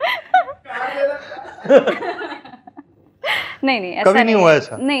 नहीं, ऐसा कभी नहीं हुआ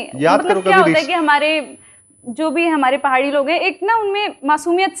ऐसा? नहीं, याद मतलब करो क्या कभी होता है कि हमारे जो भी हमारे पहाड़ी लोग हैं, एक ना उनमें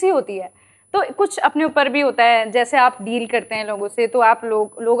मासूमियत सी होती है, तो कुछ अपने ऊपर भी होता है। जैसे आप डील करते हैं लोगों से, तो आप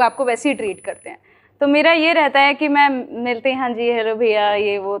लोग आपको वैसे ही ट्रीट करते हैं। तो मेरा ये रहता है कि मैं मिलते हैं, हाँ जी हेलो भैया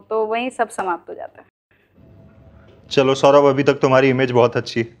ये वो, तो वहीं सब समाप्त हो जाता है। चलो सौरभ, अभी तक तुम्हारी इमेज बहुत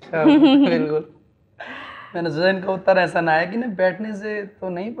अच्छी। बिल्कुल। मैंने सोचा इनका उत्तर ऐसा ना है कि नहीं बैठने से तो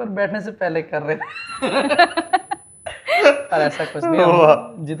नहीं, पर बैठने से पहले कर रहे थे। पर ऐसा कुछ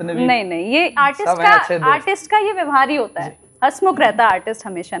नहीं, जितने भी नहीं, ये आर्टिस्ट का ये व्यवहार ही होता है। हंसमुख रहता है आर्टिस्ट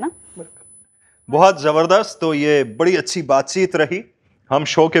हमेशा ना। बहुत जबरदस्त। तो ये बड़ी अच्छी बातचीत रही। हम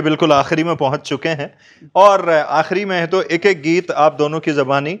शो के बिल्कुल आखिरी में पहुंच चुके हैं, और आखिरी में है तो एक एक गीत आप दोनों की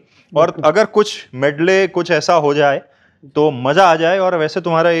ज़बानी, और अगर कुछ मेडले कुछ ऐसा हो जाए तो मजा आ जाए। और वैसे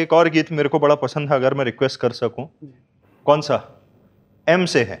तुम्हारा एक और गीत मेरे को बड़ा पसंद है, अगर मैं रिक्वेस्ट कर सकूं। कौन सा? एम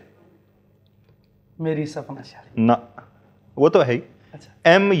से है? मेरी सपना शादी ना, वो तो है ही।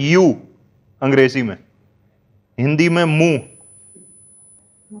 अच्छा। MU अंग्रेजी में, हिंदी में मुंह,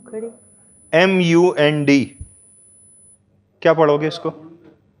 MUND। क्या पढ़ोगे इसको?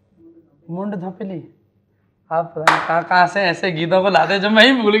 मुंड धपेली। आप पता नहीं कहाँ से ऐसे गीतों को लाते जो मैं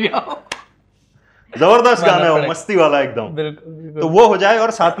ही भूल गया हूँ। जबरदस्त गाना है वो, मस्ती वाला एकदम। बिल्कुल बिल्कुल। तो वो हो जाए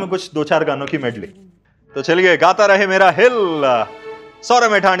और साथ में कुछ 2-4 गानों की मेडली। तो चलिए, गाता रहे मेरा हिल,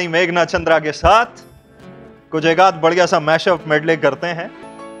 सौरभ मैठानी मेघना चंद्रा के साथ कुछ एक आध बढ़िया सा मैशअप मेडले करते हैं।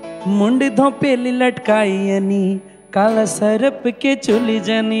 मुंड धोपेली लटकाईयनी काला सरप के चुली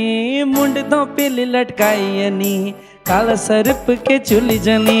जनी, मुंड धोपेली लटकाईयनी काला सरप के चुली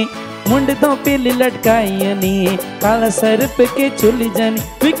जनी, मुंड धोपेली लटकाईयनी काला सरप के चुली जनी,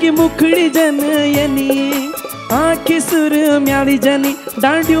 विकी मुखड़ी जन यनी आँखी सुर म्याली जनी,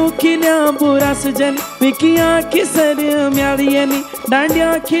 डांडियों खिल्या बुरास जनी, विकी आँखी सर म्याली यनी,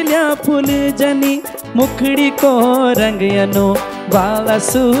 डांडिया खिल्या फूल जनी, मुखड़ी को रंग यनो बाला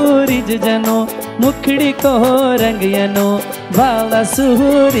सूरज जनो, मुखड़ी को रंग यनो बाला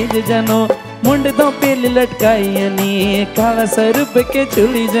सूरज जनो, मुंड धोपेली लटकाईयनी काला सरप के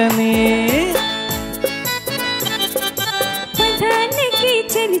चुली जनी। पधान की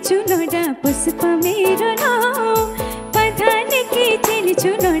चल चुनोडा पुष्प मेरो नो, पधान की चल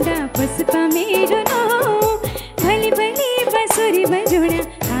चुनोडा पुष्प मेरो नो, भली भली बसुरी बजोड़ा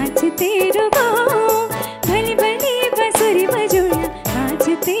आज तेरो गो, भली भली बसुरी बजोड़ा आज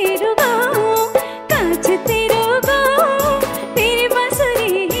तेरो गो, काज तेरो गो, तेरी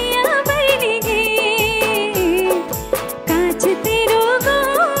बसुरी हिया भरने गे, काज तेरो गो,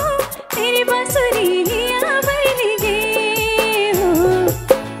 तेरी बसुरी हिया भरने गे हो,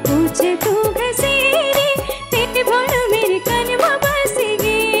 पूछे तू घसेरे तेरे भोर मेरे कान में बस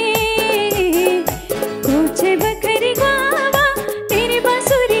गे, पूछे बकरी गावा तेरी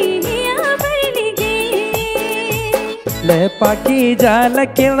बसुरी हिया भरने गे। ले पाकी जाल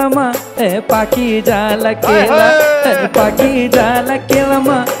केलमा, ले पाकी जाल केला, ले पाकी जाल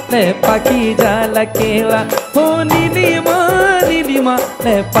केलमा, ले पाकी जाल केला, हो नीलिमा नीलिमा,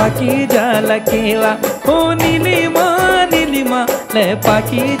 ले पाकी जाल केला, हो नीलिमा नीलिमा, ले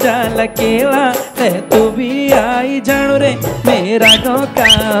पाकी जाल केला, ले तू भी आई जानो रे मेरा गाँव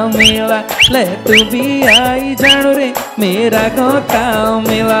का मेला, ले तू भी आई जानो रे मेरा गाँव का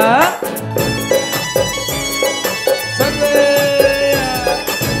मेला।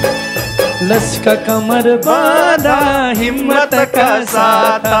 लश्का कमर बांधा हिम्मत का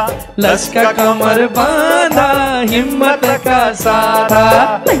साथा, लश्का कमर बांधा हिम्मत का साथा,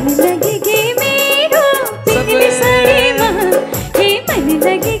 मन लगेगे मेरो पिंगली साड़ी माँ, हे मन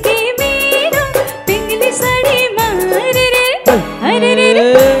लगेगे मेरो पिंगली साड़ी माँ, अरे रे अरे रे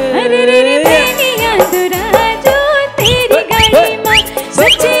अरे रे मेरी यादुरा जो तेरी गाड़ी माँ,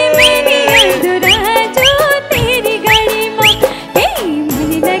 सच्ची मेरी यादुरा जो तेरी गाड़ी माँ, हे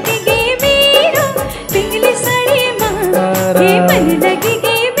मन लगेगे मेरो पिंगली साड़ी माँ, हे मन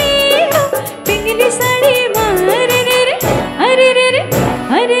लगेगे मेरो पिंगली साड़ी माँ, अरे रे अरे रे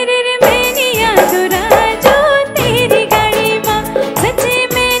अरे रे मेरी यादुरा जो तेरी गाड़ी माँ, सच्ची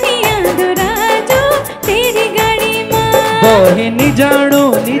मेरी यादुरा जो तेरी गाड़ी माँ। वही नि जानो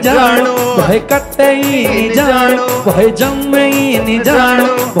वही कटई नि जानो, वही जम्मई नि जानो,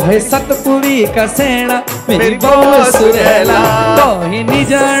 वही सतपुरी का सेना मेरी बहू सुरेला, वही नि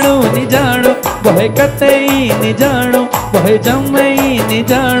जानो वही कटई नि जानो, वही जम्मई नि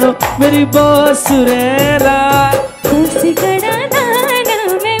जानो मेरी बहू सुरेला। उसी गड़ा दाना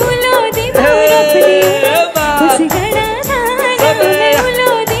मैं उलोदी भूरपली, उसी गड़ा दाना मैं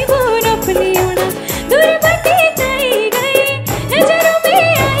उलोदी भूरपली, दूर बटे जाई गई नजरों में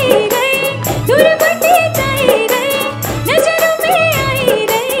आई गई, दूर बटे जाई गई नजरों में आई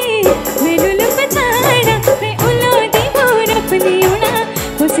गई, मैं लुलु पछाड़ा मैं उलोदी भूरपली,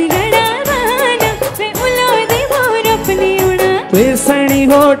 उसी गड़ा दाना मैं उलोदी भूरपली। बेसणी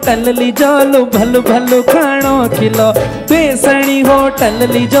होटल ली जालो भलु भलु खाणो खिलो, बेसणी होटल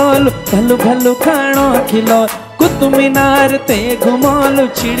ली जालो भलु भलु खाणो खिलो, कुतुब मीनार ते घुमोलो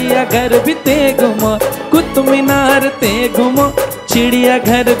चिड़िया घर भी ते घुमो, कुतुब मीनार ते घुमो चिड़िया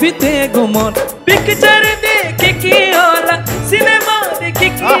घर भी ते घुमो, पिक्चर देख की होला सिनेमा देख की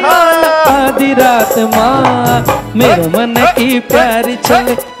होला, आधी रात माँ मेरा मन की प्यारी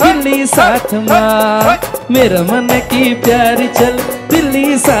चल दिल्ली साथ माँ, मेरा मन की प्यारी चल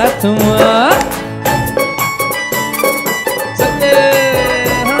दिल्ली साथ माँ।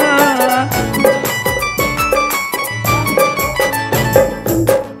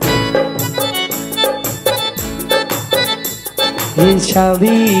 ये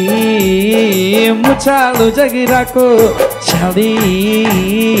शादी मुचालो जगीरा को, शादी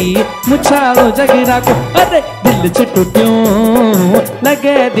मुचालो जगीरा को, अरे दिल से टूटियों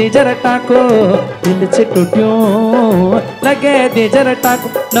लगे दे जरा टाको, दिल से टूटियों लगे दे जरा टाक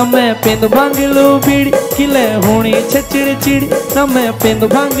न मैं पिंद भांगलू बीड़ी किले होनी छे चिड़ी न मैं पिंद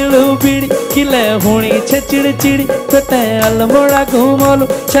भांगलू बीड़ी किले होनी छे चिड़ी तो ते अल्मोड़ा घूमोलू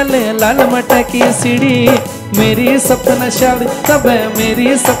चले लाल मटा की सीढ़ी मेरी सपना शादी तब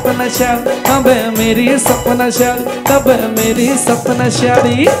मेरी सपना शादी अब मेरी सपना शादी तब मेरी सपना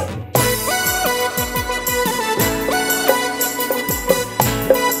शादी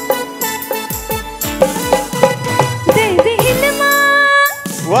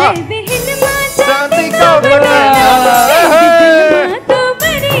चांदी का बनाना तो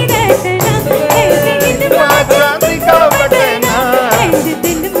बड़ी रटना चांदी का बनाना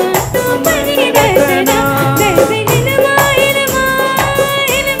दिल मां तो बड़ी रटना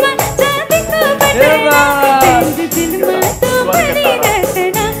इल्मा चांदी को बनाना दिल मां तो बड़ी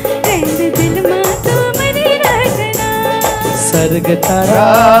रटना दिल मां तो बड़ी रटना सर्ग तारा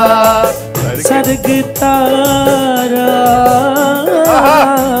सर्ग तारा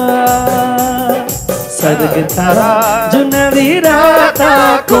सर्ग तारा जुनवी राता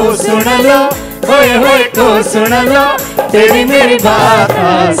को सुन लो होए होए को सुन लो तेरी मेरी बात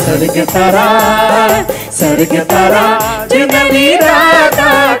सर्ग तारा जुनवी राता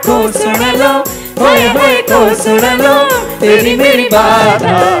को सुन लो होए होए को सुन लो तेरी मेरी बात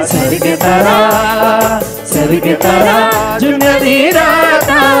सर्ग तारा जुनवी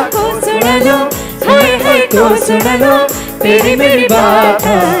राता को सुन लो होए होए को सुन लो तेरी मेरी बात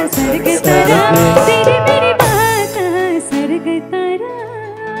सर्ग तारा तेरी मेरी बात सर्ग तारा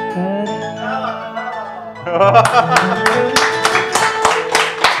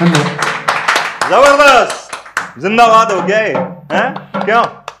जबरदस्त जिंदाबाद हो गया ये हैं क्यों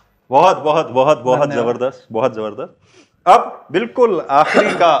बहुत बहुत बहुत बहुत जबरदस्त बहुत जबरदस्त अब बिल्कुल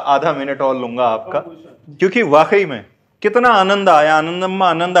आखिरी का आधा मिनट और लूंगा आपका क्योंकि वाकई में कितना आनंद आया आनंदम में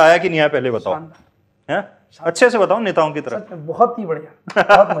आनंद आया कि नहीं आया पहले बताओ हैं अच्छे से बताओ नेताओं की तरह बहुत ही बढ़िया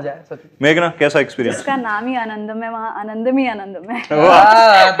बहुत मजा आया सच में मेघना कैसा एक्सपीरियंस इसका नाम ही आनंदम है वहाँ आनंदम ही आनंदम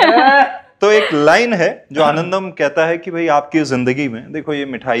है तो एक लाइन है जो आनंदम कहता है कि भाई आपकी जिंदगी में देखो ये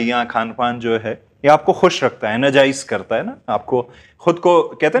मिठाइयाँ खान पान जो है ये आपको खुश रखता है एनर्जाइज करता है ना आपको खुद को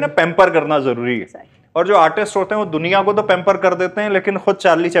कहते हैं ना पैम्पर करना जरूरी है और जो आर्टिस्ट होते हैं वो दुनिया को तो पैम्पर कर देते हैं लेकिन खुद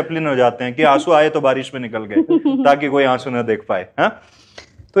चार्ली चैपलिन हो जाते हैं कि आंसू आए तो बारिश में निकल गए ताकि कोई आंसू न देख पाए हाँ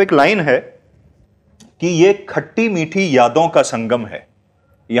तो एक लाइन है कि ये खट्टी मीठी यादों का संगम है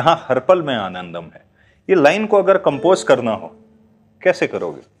यहां हर पल में आनंदम है ये लाइन को अगर कंपोज करना हो कैसे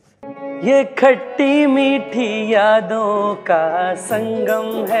करोगे ये खट्टी मीठी यादों का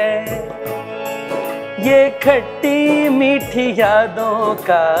संगम है ये खट्टी मीठी यादों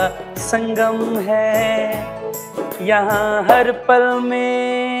का संगम है यहाँ हर पल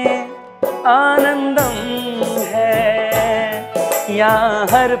में आनंदम है यहाँ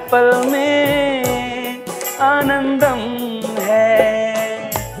हर पल में आनंदम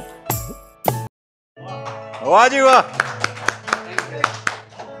है वाह जी वाह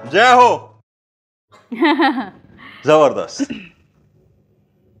जय हो जबरदस्त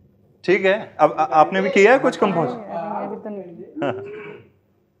ठीक है अब आपने भी किया है कुछ कंपोज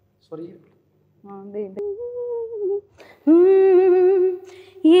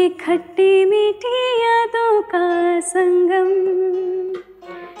ये खट्टी मीठी यादों का संगम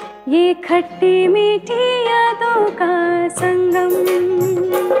ये खट्टी मीठी यादों का संगम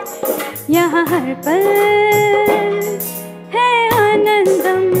यहाँ हर पल है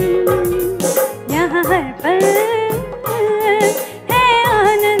आनंदम यहाँ हर पल है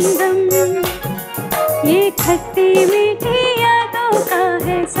आनंदम ये खट्टी मीठी यादों का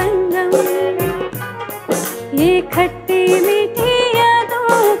है संगम ये खट्टी मीठी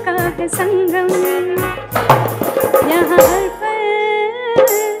यादों का है संगम यहाँ हर पल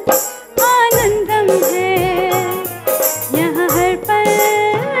आनंदम है यहाँ हर पल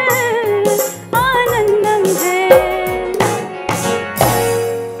आनंदम है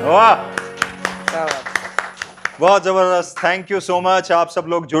वाह बहुत जबरदस्त थैंक यू सो मच आप सब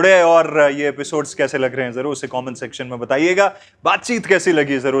लोग जुड़े और ये एपिसोड्स कैसे लग रहे हैं जरूर से कमेंट सेक्शन में बताइएगा बातचीत कैसी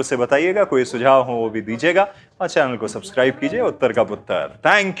लगी जरूर से बताइएगा कोई सुझाव हो वो भी दीजिएगा और चैनल को सब्सक्राइब कीजिए उत्तर का पुत्र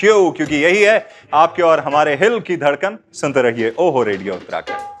थैंक यू क्योंकि यही है आपके और हमारे हिल की धड़कन सुनते रहिए ओहो रेडियो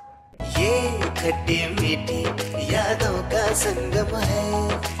उत्तराखंड ये खट्टी मीठी यादों का संगम है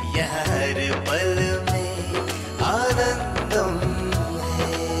यहाँ हर पल